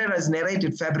Abu Huraira has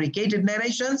narrated fabricated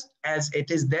narrations, as it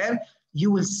is there,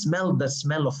 you will smell the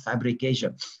smell of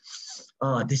fabrication.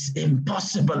 This is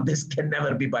impossible. This can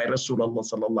never be by Rasulullah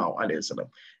sallallahu alaihi wasallam.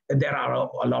 There are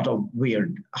a lot of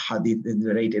weird hadith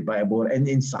narrated by Abu Huraira and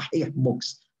in Sahih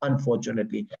books,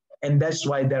 unfortunately. And that's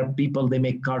why there are people, they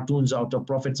make cartoons out of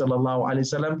Prophet sallallahu alaihi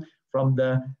wasallam from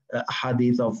the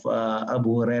hadith of Abu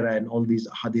Huraira and all these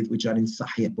hadith which are in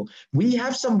Sahih book. We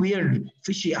have some weird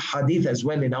fishy hadith as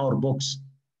well in our books,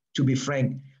 to be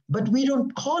frank, but we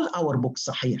don't call our book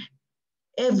Sahih.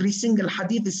 Every single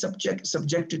hadith is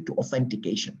subjected to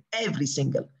authentication, every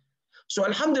single. So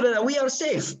alhamdulillah, we are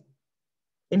safe.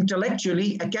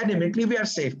 Intellectually, academically, we are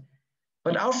safe.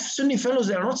 But our Sunni fellows,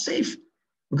 they are not safe.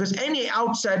 Because any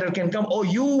outsider can come, oh,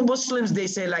 you Muslims, they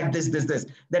say like this,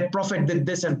 that Prophet did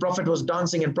this, and Prophet was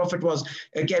dancing, and Prophet was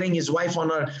carrying his wife on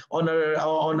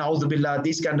A'udhu Billah,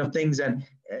 these kind of things. And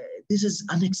this is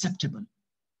unacceptable,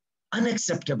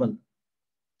 unacceptable.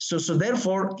 So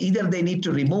therefore, either they need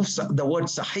to remove the word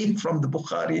Sahih from the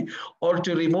Bukhari, or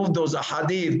to remove those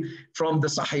ahadith from the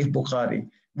Sahih Bukhari,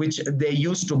 which they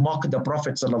used to mock the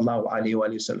Prophet sallallahu alaihi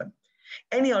wasallam.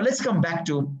 Anyhow, let's come back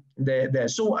to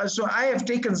so I have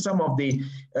taken some of the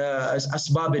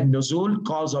asbab al-nuzul,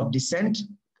 cause of descent.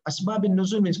 Asbab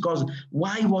al-nuzul means cause.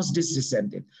 Why was this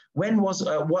descended? When was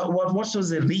what was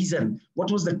the reason?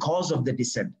 What was the cause of the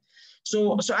descent?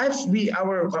 So our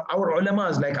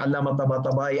ulamas like Allama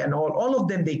Tabatabai and all of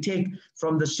them, they take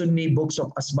from the Sunni books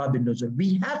of asbab al-nuzul.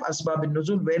 We have asbab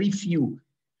al-nuzul very few.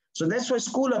 So that's why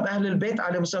school of Ahlul Bayt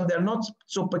alayhim salam, they're not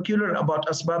so peculiar about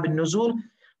asbab al-nuzul,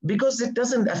 because it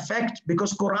doesn't affect,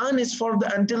 because Quran is for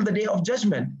until the day of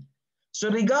judgment.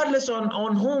 So regardless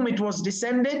on whom it was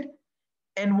descended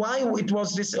and why it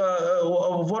was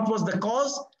what was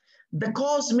the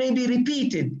cause may be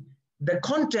repeated. The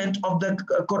content of the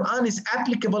Quran is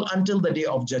applicable until the day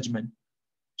of judgment.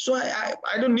 So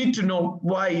I don't need to know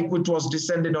why it was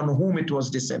descended, on whom it was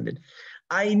descended.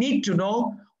 I need to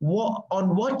know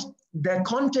on what the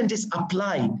content is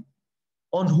applied,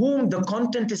 on whom the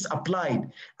content is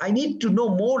applied. I need to know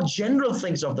more general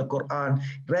things of the Quran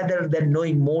rather than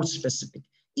knowing more specific.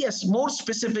 Yes, more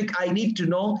specific I need to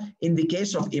know in the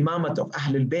case of Imamat of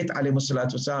Ahlul Bayt alayhi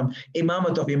salatu wasalam,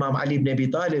 Imamat of Imam Ali ibn Abi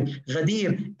Talib,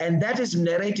 Ghadir, and that is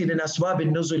narrated in Asbab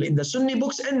al-Nuzul in the Sunni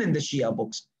books and in the Shia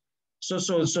books. So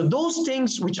those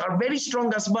things which are very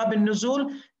strong Asbab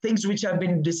al-Nuzul, things which have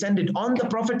been descended on the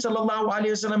Prophet sallallahu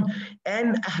alaihi wasallam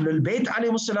and Ahlul Bayt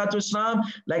alayhi salatu wasalam,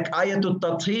 like Ayatul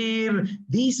Tafsir,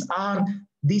 these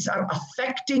are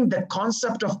affecting the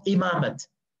concept of Imamat.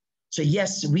 So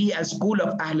yes, we as school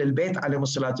of Ahlul Bayt alayhi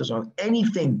salatu wasalam,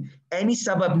 anything, any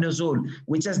sabab nuzul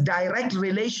which has direct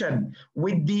relation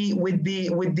with the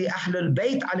Ahlul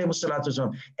Bayt alayhi salatu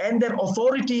wasalam and their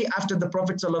authority after the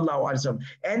Prophet sallallahu alaihi wasallam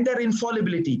and their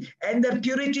infallibility and their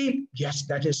purity, yes,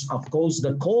 that is of course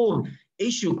the core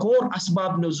issue, core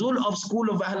asbab nuzul of school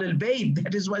of Ahlul Bayt.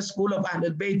 That is why school of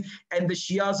Ahlul Bayt and the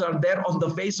Shias are there on the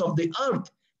face of the earth,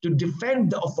 to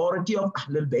defend the authority of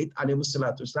Ahlul Bayt alayhi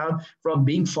salatu wasalam from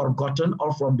being forgotten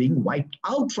or from being wiped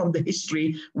out from the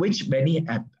history, which many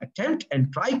have attempted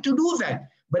and tried to do that.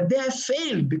 But they have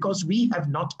failed because we have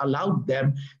not allowed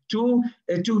them to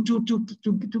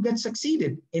get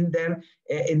succeeded in their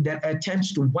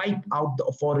attempts to wipe out the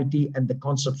authority and the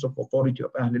concepts of authority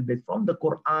of Ahlul Bayt from the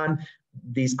Quran,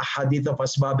 these ahadith of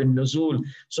asbab al-nuzul.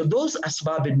 So those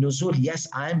asbab al-nuzul, yes,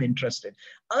 I am interested.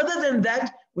 Other than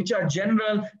that, which are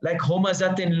general, like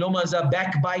homazatin, lumaza,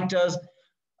 backbiters,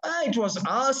 it was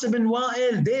As ibn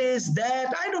Wa'il, this,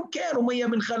 that, I don't care,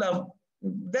 Umayyah bin Khalaf,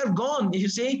 they're gone, you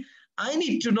see. I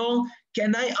need to know,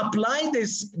 can I apply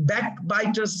this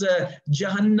backbiters,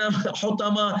 Jahannam,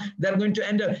 Hutama, they're going to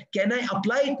end up, can I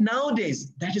apply it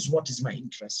nowadays? That is what is my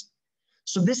interest.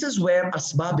 So this is where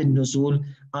asbab al-nuzul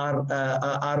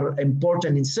are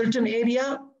important in certain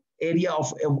area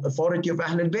of authority of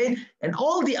Ahlul Bayt, and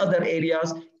all the other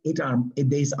areas,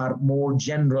 these are more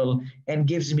general and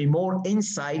gives me more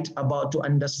insight about to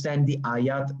understand the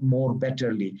ayat more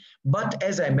betterly. But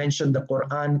as I mentioned, the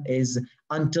Quran is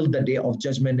until the day of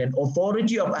judgment, and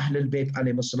authority of Ahlul Bayt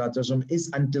alayhi salatu wasalam is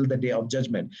until the day of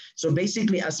judgment. So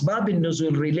basically asbab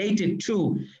al-nuzul related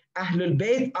to Ahlul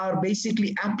Bayt are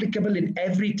basically applicable in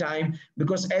every time,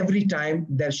 because every time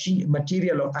the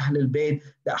material of Ahlul Bayt,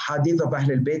 the hadith of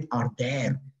Ahlul Bayt are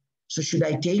there. So should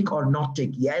I take or not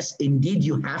take? Yes, indeed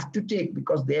you have to take,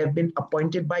 because they have been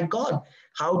appointed by God.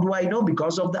 How do I know?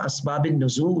 Because of the asbab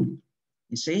al-nuzul.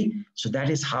 You see? So that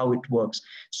is how it works.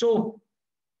 So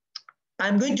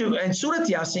I'm going to, and Surah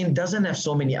Yasin doesn't have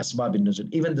so many asbab al-nuzul.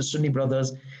 Even the Sunni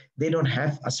brothers, they don't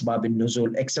have asbab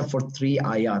al-nuzul except for 3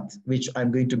 ayat, which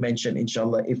I'm going to mention,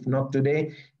 inshallah, if not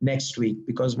today, next week,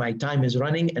 because my time is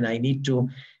running and I need to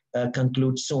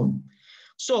conclude soon.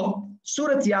 So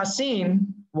Surah Yasin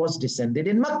was descended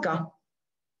in Makkah,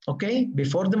 okay,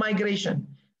 before the migration.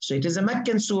 So it is a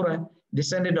Meccan surah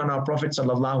descended on our Prophet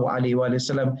sallallahu alaihi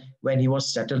wasallam when he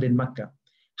was settled in Makkah.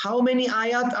 How many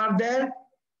ayat are there?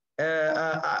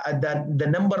 The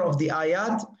number of the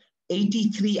ayat,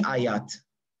 83 ayat.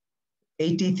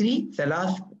 83,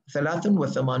 thalathun wa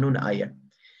thamanun ayat.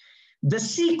 The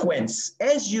sequence,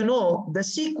 as you know, the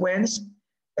sequence,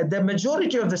 the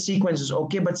majority of the sequence is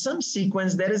okay, but some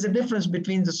sequence, there is a difference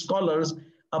between the scholars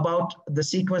about the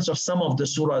sequence of some of the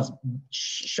surahs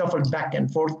shuffled back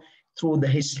and forth through the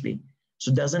history.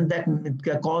 So doesn't that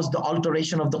cause the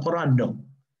alteration of the Quran? No.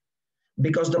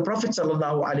 Because the Prophet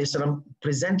ﷺ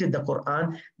presented the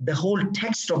Quran, the whole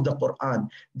text of the Quran,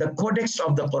 the codex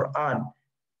of the Quran,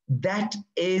 that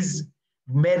is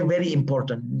very, very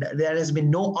important. There has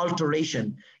been no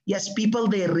alteration. Yes, people,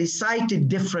 they recite it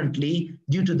differently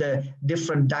due to the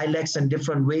different dialects and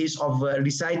different ways of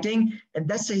reciting, and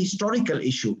that's a historical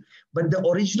issue. But the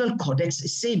original codex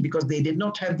is same because they did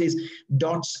not have these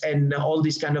dots and all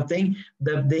these kind of thing.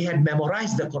 They had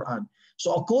memorized the Quran.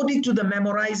 So according to the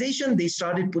memorization, they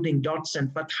started putting dots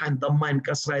and fatha and dhamma and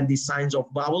kasra and these signs of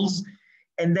vowels.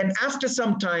 And then after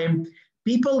some time,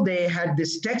 people, they had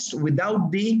this text without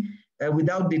the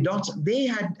dots. They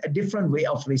had a different way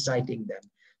of reciting them.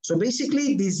 So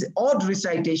basically, these odd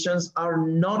recitations are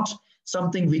not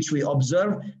something which we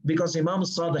observe, because Imam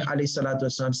Sadiq alayhi salatu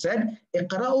wasalam said,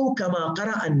 "Iqra'u kama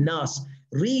qara'a an-nas."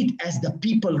 Read as the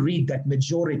people read, that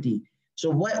majority. So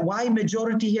why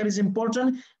majority here is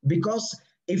important? Because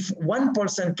if one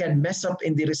person can mess up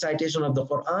in the recitation of the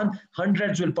Quran,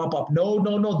 hundreds will pop up. No,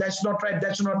 no, no, that's not right,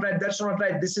 that's not right, that's not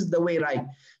right, this is the way right.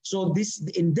 So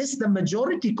the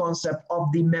majority concept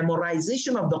of the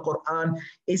memorization of the Quran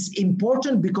is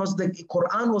important, because the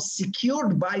Quran was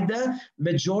secured by the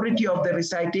majority of the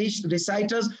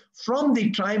reciters from the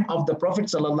time of the Prophet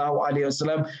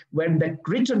ﷺ, when the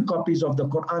written copies of the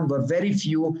Quran were very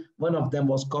few. One of them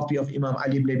was copy of Imam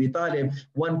Ali ibn Abi Talib.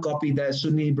 One copy, the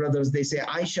Sunni brothers, they say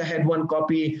Aisha had one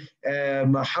copy,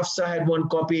 HOWZA had one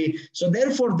copy. So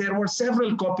therefore, there were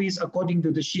several copies according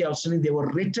to the Shia or Sunni. They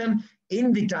were written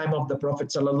in the time of the Prophet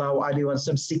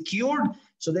ﷺ, secured.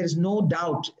 So there is no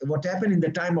doubt what happened in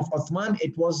the time of Uthman.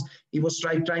 He was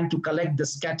trying to collect the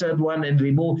scattered one and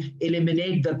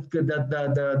eliminate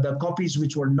the copies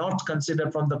which were not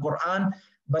considered from the Quran.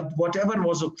 But whatever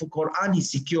was of the Quran, he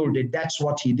secured it. That's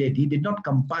what he did. He did not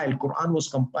compile. Quran was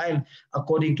compiled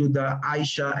according to the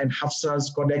Aisha and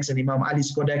Hafsa's codex and Imam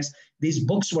Ali's codex. These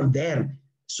books were there.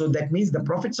 So that means the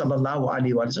Prophet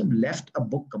ﷺ left a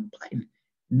book compiled,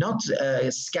 not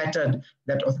scattered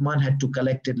that Uthman had to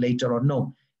collect it later or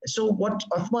no. So what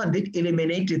Uthman did,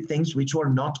 eliminated things which were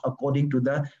not according to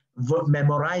the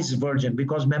memorized version,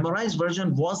 because memorized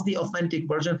version was the authentic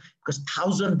version, because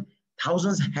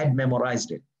thousands had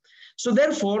memorized it. So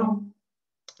therefore,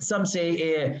 some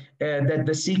say that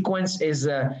the sequence is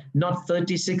not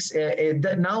 36,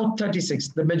 now 36,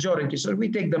 the majority. So we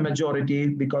take the majority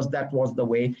because that was the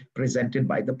way presented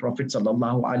by the Prophet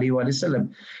sallallahu alaihi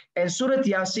wasallam. And Surah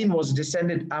Yasin was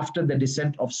descended after the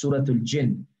descent of Surah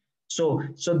Al-Jinn. So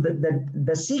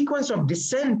the sequence of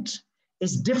descent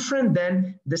is different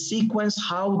than the sequence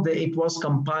how it was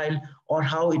compiled or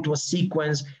how it was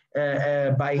sequenced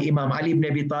by Imam Ali ibn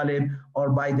Abi Talib or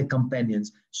by the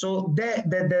companions. So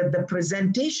the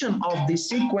presentation of the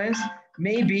sequence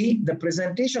may be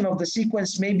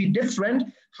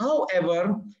different.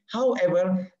 However,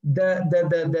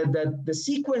 the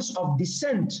sequence of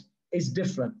descent is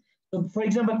different. So for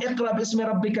example, Iqra bismi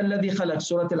rabbika alladhi khalaq,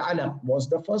 Surah Al-Alaq was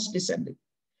the first descended.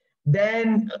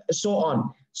 Then so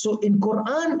on. So in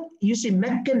Quran, you see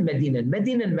Meccan,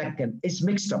 Medinan, Meccan is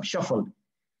mixed up, shuffled.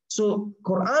 So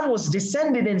Quran was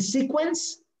descended in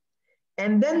sequence,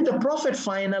 and then the Prophet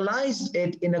finalized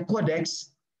it in a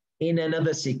codex in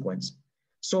another sequence.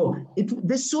 So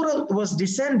this surah was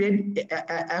descended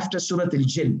after Surah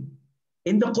Al-Jinn.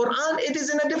 In the Quran, it is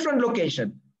in a different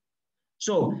location.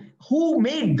 So who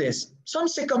made this? Some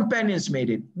say companions made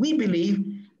it. We believe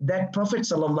that Prophet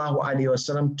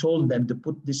ﷺ told them to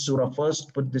put this surah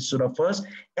first,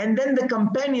 and then the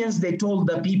companions, they told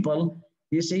the people.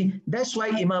 You see, that's why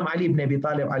Imam Ali ibn Abi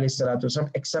Talib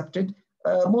ﷺ accepted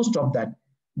most of that.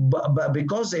 But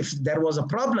because if there was a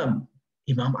problem,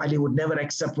 Imam Ali would never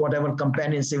accept whatever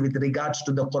companions say with regards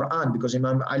to the Quran, because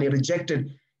Imam Ali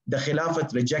rejected the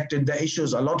Khilafat, rejected the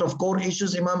issues. A lot of core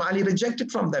issues Imam Ali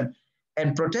rejected from them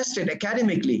and protested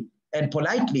academically and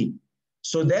politely.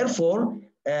 So therefore,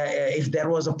 if there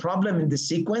was a problem in the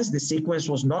sequence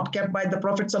was not kept by the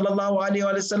Prophet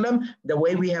ﷺ the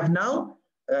way we have now,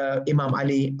 Imam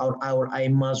Ali or our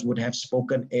Aimmas would have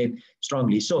spoken it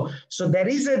strongly. So there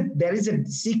is a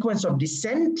sequence of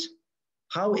descent,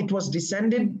 how it was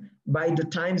descended by the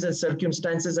times and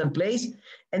circumstances and place,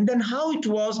 and then how it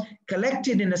was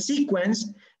collected in a sequence,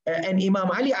 and Imam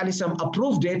Ali alayhi salam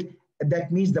approved it.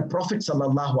 That means the Prophet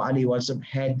sallallahu alaihi wasallam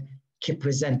had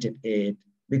presented it,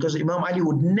 because Imam Ali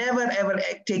would never ever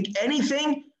take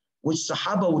anything which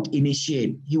Sahaba would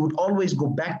initiate. He would always go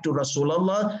back to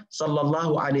Rasulullah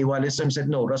sallallahu alaihi wasallam, said,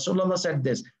 no, Rasulullah said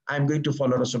this, I'm going to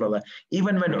follow Rasulullah.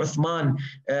 Even when Uthman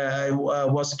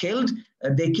was killed,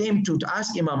 they came to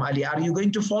ask Imam Ali, are you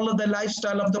going to follow the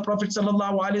lifestyle of the Prophet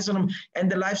ﷺ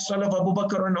and the lifestyle of Abu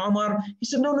Bakr and Umar? He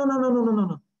said, no, no, no, no, no, no, no,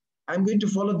 no. I'm going to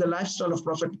follow the lifestyle of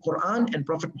Prophet Quran and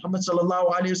Prophet Muhammad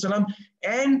ﷺ,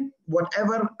 and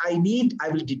whatever I need, I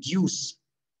will deduce.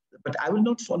 But I will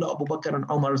not follow Abu Bakr and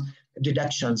Umar's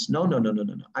deductions. No, no, no, no,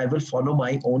 no, no. I will follow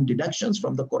my own deductions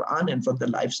from the Quran and from the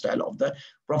lifestyle of the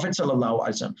Prophet sallallahu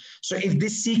alaihi wasallam. So if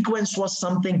this sequence was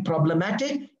something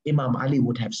problematic, Imam Ali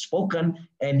would have spoken,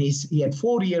 and he had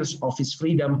 4 years of his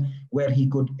freedom where he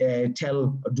could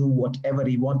do whatever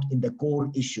he wanted in the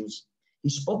core issues. He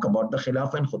spoke about the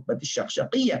Khilafah and Khutbah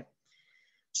al-Shaqshaqiyya.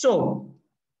 So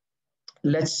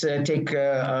let's take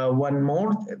one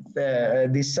more,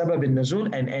 the Sabab al-Nuzul,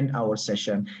 and end our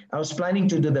session. I was planning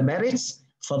to do the merits,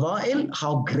 Fadail,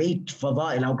 how great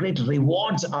Fadail, how great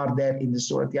rewards are there in the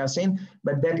Surah Yasin,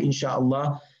 but that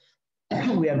inshallah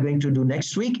we are going to do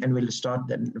next week, and we'll start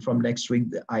then from next week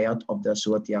the ayat of the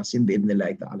Surah Yasin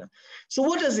bi'idhnillahi ta'ala. So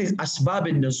what is this Asbab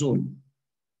al-Nuzul?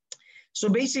 So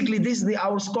basically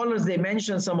our scholars, they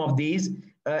mention some of these,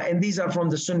 and these are from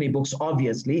the Sunni books,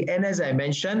 obviously. And as I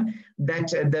mentioned,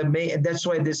 that's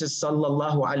why this is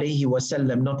sallallahu alayhi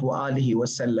wasallam, not wa alihi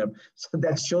wasallam. So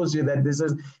that shows you that this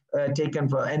is taken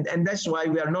from, and that's why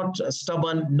we are not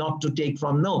stubborn not to take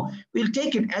from. No, we'll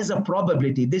take it as a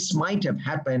probability. This might have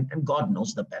happened, and God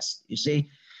knows the best. You see,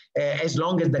 as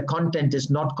long as the content is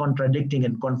not contradicting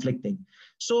and conflicting.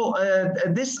 So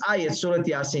this ayat, Surah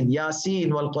Yasin,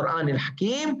 Yasin wal Quran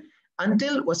al-Hakim,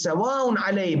 until وَسَوَاءٌ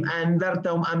عَلَيْهِمْ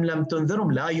أَنذَرْتَهُمْ أَمْ لَمْ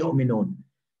تُنذِرْهُمْ لَا يُؤْمِنُونَ.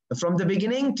 From the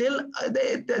beginning till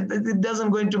it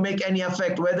doesn't going to make any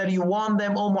effect whether you warn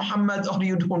them, oh Muhammad, or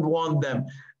you don't warn them.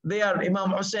 They are,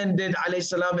 Imam Hussein did, alayhi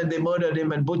salam, and they murdered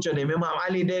him and butchered him. Imam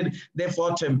Ali did, they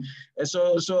fought him.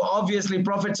 So obviously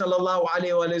Prophet sallallahu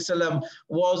alayhi wa sallam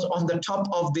was on the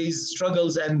top of these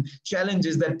struggles and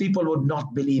challenges that people would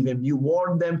not believe him. You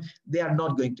warn them, they are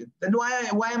not going to. Then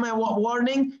why am I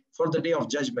warning? For the day of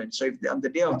judgment. So if on the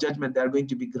day of judgment they are going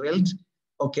to be grilled,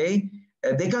 okay,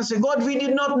 they can say, God, we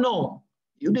did not know.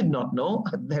 You did not know.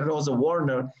 There was a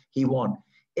warner, he warned.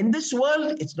 In this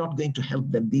world, it's not going to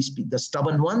help them. The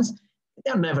stubborn ones,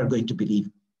 they are never going to believe,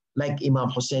 like Imam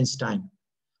Hussein's time.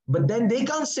 But then they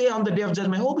can't say on the day of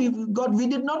judgment, oh, God, we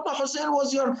did not know Hussein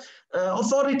was your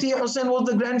authority. Hussein was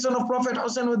the grandson of Prophet.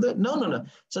 Hussein was the... No, no, no.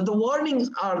 So the warnings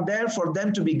are there for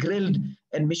them to be grilled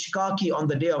and mishkaki on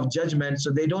the day of judgment.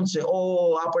 So they don't say,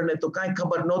 oh, aapne to kai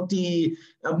khabar noti,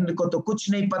 apne ko to kuch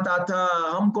nahi pata tha,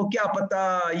 humko kya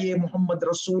pata, ye Muhammad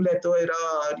Rasool hai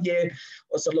toera, ye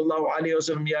sallallahu alayhi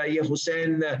wasallam, ye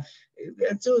Hussein.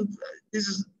 So this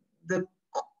is the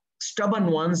stubborn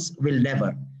ones will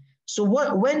never. So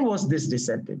when was this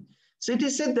descended? So it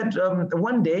is said that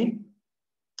one day,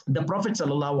 the Prophet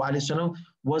ﷺ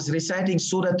was reciting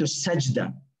Surah to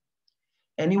Sajda,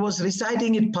 and he was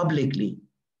reciting it publicly.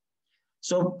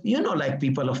 So, you know, like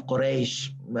people of Quraysh,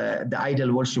 the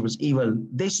idol worship was evil,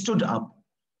 they stood up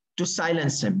to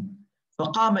silence him.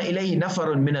 فَقَامَ إِلَيْهِ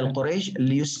نَفَرٌ مِنَ الْقُرَيْشِ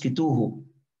لِيُسْكِتُوهُ.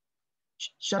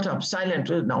 Shut up, silent,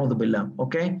 na'udhu billah,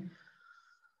 okay?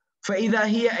 فَإِذَا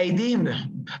هِيَ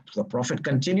أَيْدِيهِمْ. The Prophet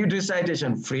continued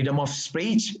recitation, freedom of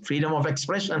speech, freedom of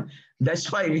expression.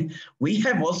 That's why we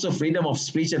have also freedom of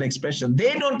speech and expression.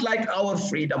 They don't like our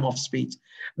freedom of speech.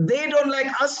 They don't like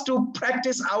us to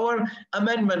practice our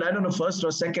amendment. I don't know, first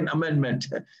or second amendment.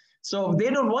 So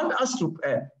they don't want us to,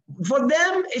 for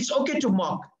them, it's okay to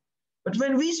mock. But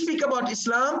when we speak about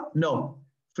Islam, no.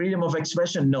 Freedom of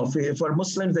expression, no. For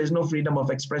Muslims, there's no freedom of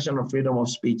expression or freedom of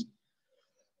speech.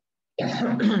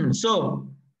 So,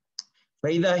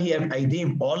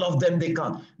 all of them, they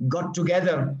got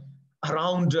together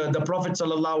around the Prophet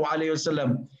sallallahu alaihi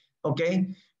wasallam, okay,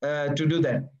 to do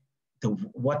that.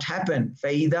 What happened?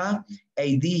 فَإِذَا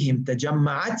أَيْدِيهِمْ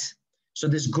تَجَمَّعَتْ. So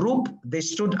this group, they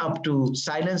stood up to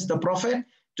silence the Prophet,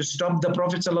 to stop the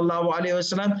Prophet sallallahu alaihi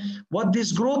wasallam. What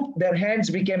this group, their hands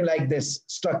became like this,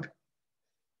 stuck.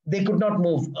 They could not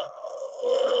move.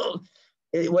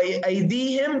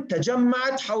 وَأَيْدِيهِمْ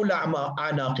تَجَمَّعَتْ حَوْلَ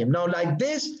أَعْنَاقِهِمْ. Now like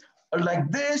this, or like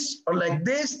this, or like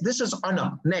this is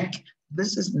anaq, neck.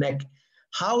 This is neck.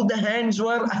 How the hands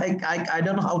were, I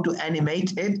don't know how to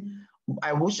animate it.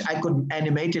 I wish I could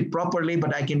animate it properly,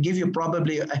 but I can give you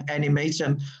probably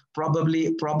animation,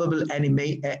 probable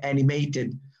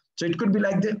animated. So it could be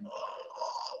like this,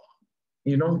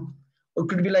 you know, it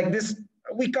could be like this,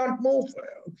 we can't move.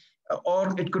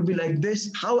 Or it could be like this.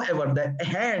 However, the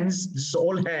hands, this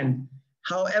whole hand,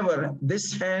 however,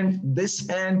 this hand,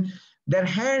 their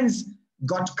hands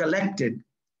got collected,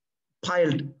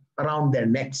 piled around their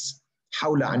necks.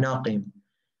 حَوْلَ عَنَاقِهِمْ.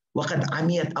 وَقَدْ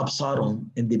عَمِيَتْ أَبْصَارُهُمْ,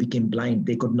 and they became blind,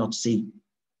 they could not see.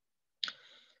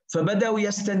 فَبَدَوْا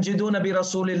يَسْتَنْجِدُونَ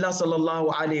بِرَسُولِ اللَّهِ صَلَّى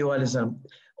اللَّهُ عَلَيْهِ وَسَلَّمَ.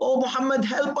 Oh Muhammad,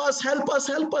 help us, help us,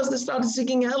 help us. They started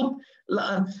seeking help.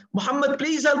 Muhammad,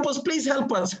 please help us, please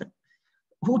help us.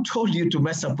 Who told you to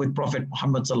mess up with Prophet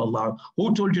Muhammad sallallahu?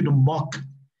 Who told you to mock?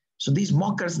 So these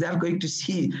mockers, they are going to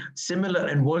see similar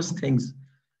and worse things.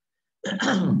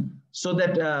 So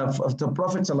that the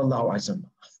Prophet sallallahu alaihi wasallam,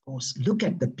 of course, look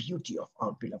at the beauty of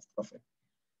our beloved Prophet.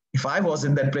 If I was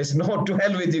in that place, no, to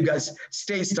hell with you guys,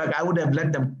 stay stuck. I would have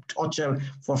let them torture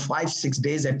for 5-6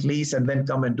 days at least and then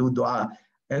come and do dua.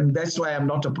 And that's why I'm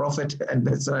not a prophet, and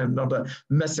that's why I'm not a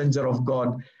messenger of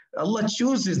God. Allah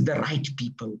chooses the right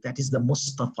people. That is the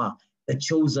Mustafa, the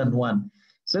chosen one.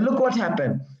 So look what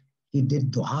happened. He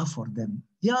did dua for them.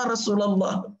 Ya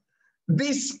Rasulullah,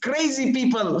 these crazy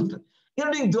people,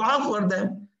 you're doing dua for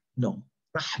them? No.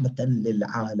 Rahmatan lil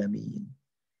alameen.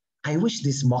 I wish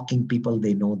these mocking people,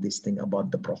 they know this thing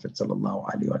about the Prophet sallallahu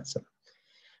alaihi wasallam.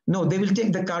 No, they will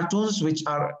take the cartoons which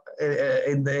are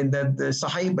in the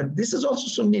Sahih, but this is also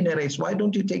Sunni narrates. Why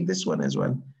don't you take this one as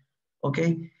well?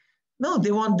 Okay. No,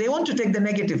 they want to take the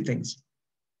negative things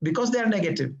because they are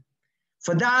negative.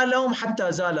 فَدَعَ لَهُمْ حَتَّى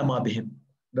زَالَ مَا بِهِمْ.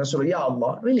 Rasul, Ya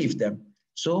Allah, relieve them.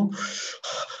 So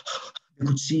they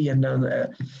could see, and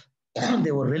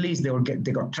they were released.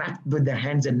 They got trapped with their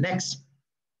hands and necks.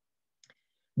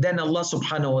 Then Allah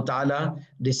subhanahu wa ta'ala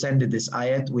descended this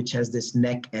ayat which has this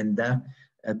neck and the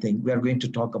thing. We are going to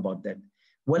talk about that.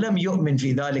 وَلَمْ يُؤْمِنْ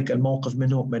فِي ذَلِكَ الْمَوْقِفْ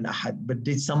مِنْهُ مِنْ أَحَدٍ. But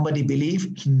did somebody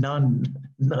believe? None.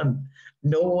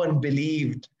 No one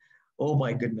believed. Oh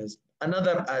my goodness.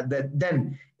 Another,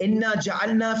 then, إِنَّا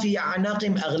جَعَلْنَا فِي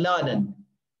أَعْنَاقِهِمْ أَغْلَالًا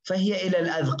فَهِيَ إِلَى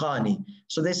الْأَذْقَانِ.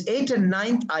 So this 8th and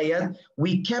 9th ayat,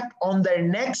 we kept on their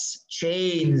necks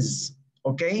chains.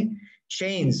 Okay?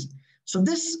 Chains. So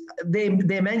this, they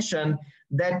mention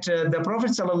that the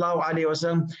Prophet sallallahu alaihi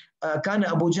wasallam كان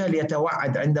أبو جهل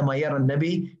يتوعد عندما يرى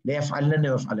النبي ليفعلن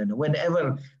ويفعلن.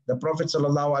 Whenever the Prophet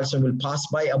sallallahu alaihi wasallam will pass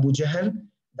by Abu Jahl,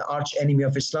 the arch enemy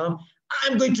of Islam,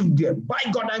 I'm going to, by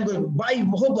God, I'm going to buy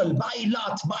Hubal, buy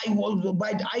Lat,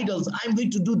 buy the idols. I'm going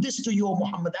to do this to you,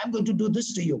 Muhammad. I'm going to do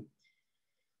this to you.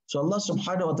 So Allah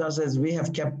subhanahu wa ta'ala says, we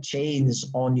have kept chains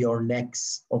on your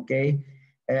necks, okay?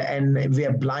 And we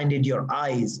have blinded your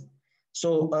eyes.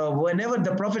 So whenever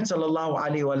the Prophet sallallahu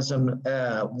alaihi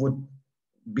wasallam would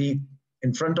be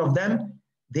in front of them,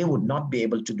 they would not be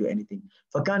able to do anything.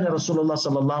 فَكَانَ رَسُولُ اللَّهِ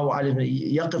صَلَّى اللَّهُ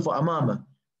عَلَيْهِ يَقِفُ أَمَامَهُ.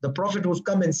 The Prophet would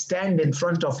come and stand in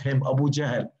front of him, Abu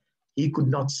Jahl. He could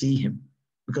not see him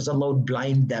because Allah would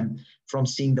blind them from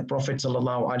seeing the Prophet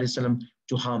sallallahu alaihi wasallam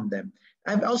to harm them.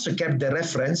 I've also kept the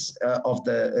reference of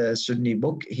the Sunni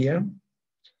book here.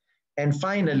 And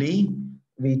finally,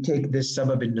 we take this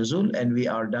sabab al-nuzul and we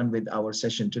are done with our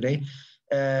session today.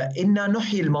 إِنَّا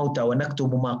نُحْيِي الْمَوْتَى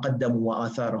وَنَكْتُبُ مَا قَدَّمُوا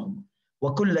وَآثَارَهُمْ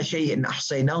وَكُلَّ شَيْءٍ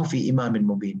أَحْصَيْنَاهُ فِي إِمَامٍ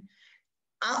مُبِينٍ.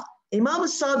 Imam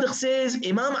al-Sadiq says,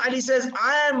 Imam Ali says,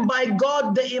 I am by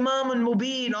God the Imam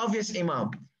al-Mubin, obvious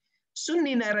Imam.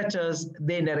 Sunni narrators,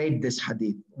 they narrate this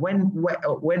hadith. Why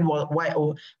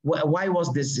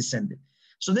was this descended?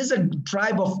 So there's a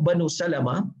tribe of Banu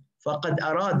Salama, فَقَدْ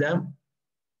أَرَادَ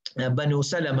Banu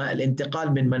Salama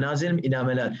al-intiqal min manazil ila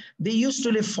malal. They used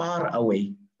to live far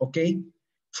away, okay?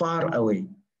 Far away.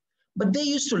 But they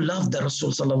used to love the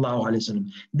Rasul sallallahu alaihi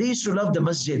wasallam. They used to love the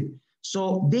masjid.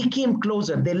 So they came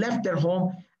closer. They left their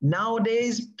home.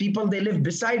 Nowadays, people, they live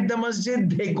beside the masjid.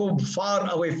 They go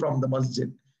far away from the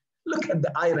masjid. Look at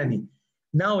the irony.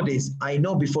 Nowadays, I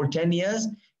know before 10 years,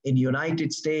 in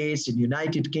United States, in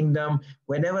United Kingdom,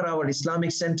 whenever our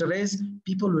Islamic center is,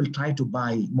 people will try to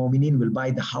buy, Mu'mineen will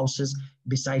buy the houses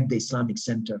beside the Islamic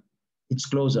center. It's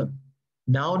closer.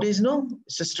 Nowadays, no,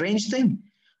 it's a strange thing.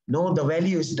 No, the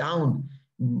value is down.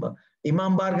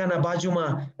 Imam Bargana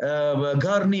Bajuma,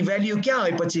 Gharni value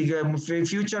kya hai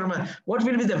future? What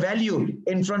will be the value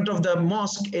in front of the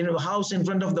mosque, in a house in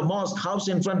front of the mosque, house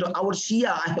in front of our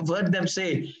Shia? I have heard them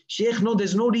say, Sheikh, no,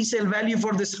 there's no resale value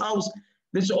for this house.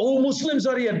 There's all Muslims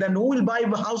are here. Then who will buy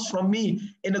a house from me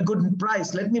in a good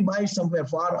price? Let me buy somewhere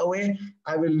far away.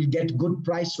 I will get good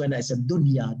price when I said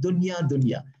dunya, dunya,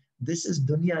 dunya. This is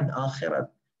dunya and akhirat.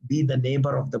 Be the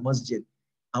neighbor of the masjid.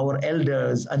 Our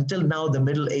elders, until now, the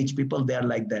middle-aged people, they are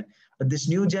like that. But this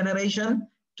new generation,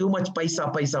 too much paisa,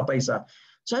 paisa, paisa.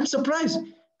 So I'm surprised.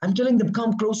 I'm telling them,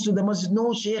 come close to the masjid.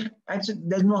 No, Sheikh. I said,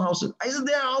 there's no houses. I said,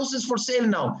 there are houses for sale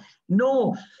now.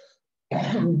 No,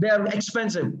 they're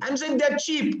expensive. I'm saying they're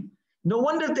cheap. No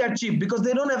wonder they're cheap, because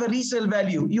they don't have a resale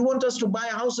value. You want us to buy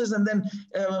houses and then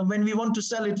when we want to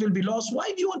sell, it will be lost.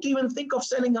 Why do you want to even think of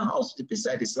selling a house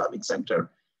beside Islamic center?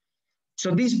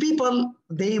 So these people,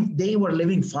 they were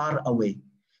living far away.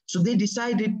 So they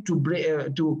decided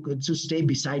to stay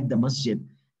beside the masjid,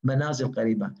 manazil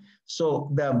qariba.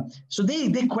 So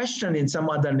they questioned in some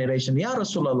other narration, Ya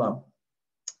Rasulullah,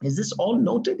 is this all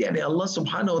noted? Yani Allah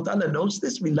subhanahu wa ta'ala knows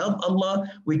this. We love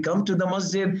Allah. We come to the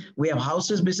masjid. We have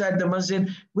houses beside the masjid.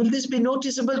 Will this be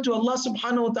noticeable to Allah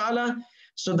subhanahu wa ta'ala?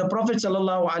 So the Prophet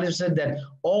sallallahu alaihi wasallam said that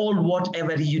all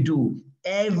whatever you do,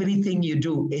 everything you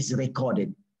do is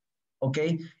recorded.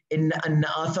 Okay? In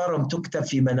atharum tuktab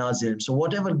fi manazil. So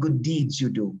whatever good deeds you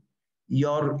do,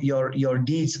 your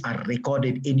deeds are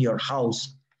recorded in your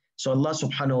house. So Allah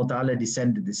subhanahu wa ta'ala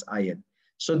descended this ayat.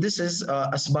 So this is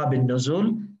Asbab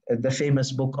al-Nuzul, the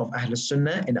famous book of Ahl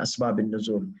Sunnah in Asbab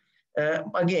al-Nuzul.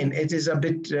 Again, it is a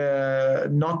bit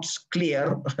not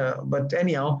clear, but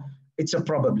anyhow, it's a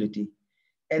probability.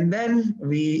 And then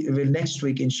we will next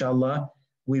week, inshallah,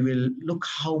 we will look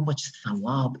how much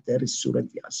thawab there is Surah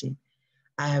Yasin.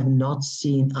 I have not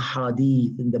seen a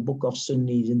hadith in the book of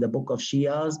Sunnis, in the book of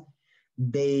Shias.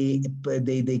 They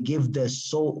give the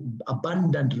so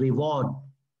abundant reward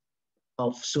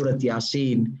of Surah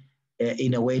Yasin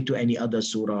in a way to any other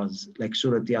surahs. Like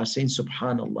Surah Yasin,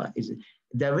 subhanallah.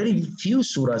 There are very few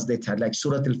surahs that had, like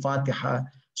Surah Al-Fatiha,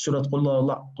 Surah Qul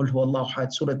Huwallahu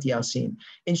Ahad, Surah Yasin.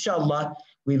 Inshallah,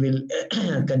 we will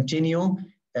continue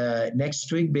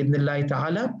next week, bidnillahi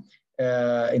ta'ala,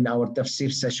 in our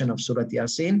tafsir session of Surah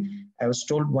Yasin. I was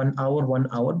told 1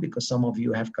 hour, because some of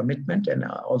you have commitment, and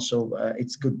also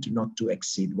it's good not to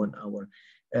exceed 1 hour.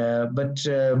 But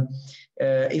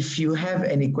if you have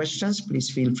any questions, please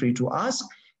feel free to ask.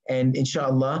 And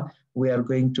inshallah, we are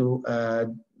going to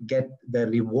get the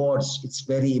rewards. It's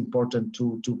very important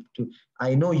to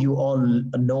I know you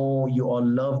all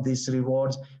love these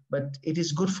rewards, but it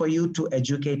is good for you to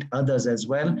educate others as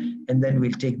well. And then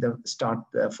we'll start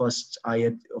the first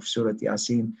ayat of Surah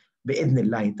Yasin,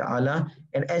 bi'idhnillahi ta'ala.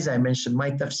 And as I mentioned,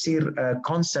 my tafsir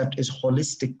concept is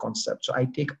holistic concept. So I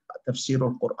take tafsir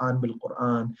al-Quran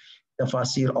bil-Quran,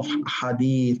 tafsir of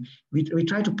hadith. We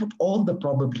try to put all the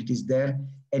probabilities there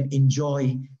and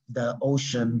enjoy the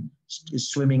ocean,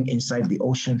 swimming inside the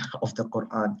ocean of the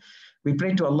Quran. We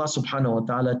pray to Allah subhanahu wa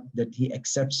ta'ala that He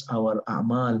accepts our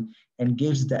a'mal and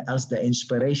gives us the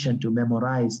inspiration to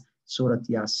memorize Surah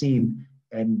Yasin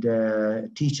and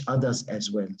teach others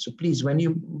as well. So please, when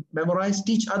you memorize,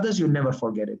 teach others, you'll never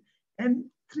forget it. And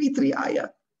 3 ayat.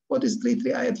 What is 3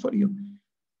 ayat for you?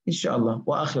 Inshallah.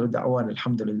 Wa akhiru da'wan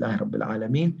alhamdulillahi rabbil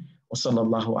alameen. Wa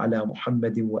sallallahu ala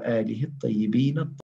Muhammadin wa alihi at-tayyibin.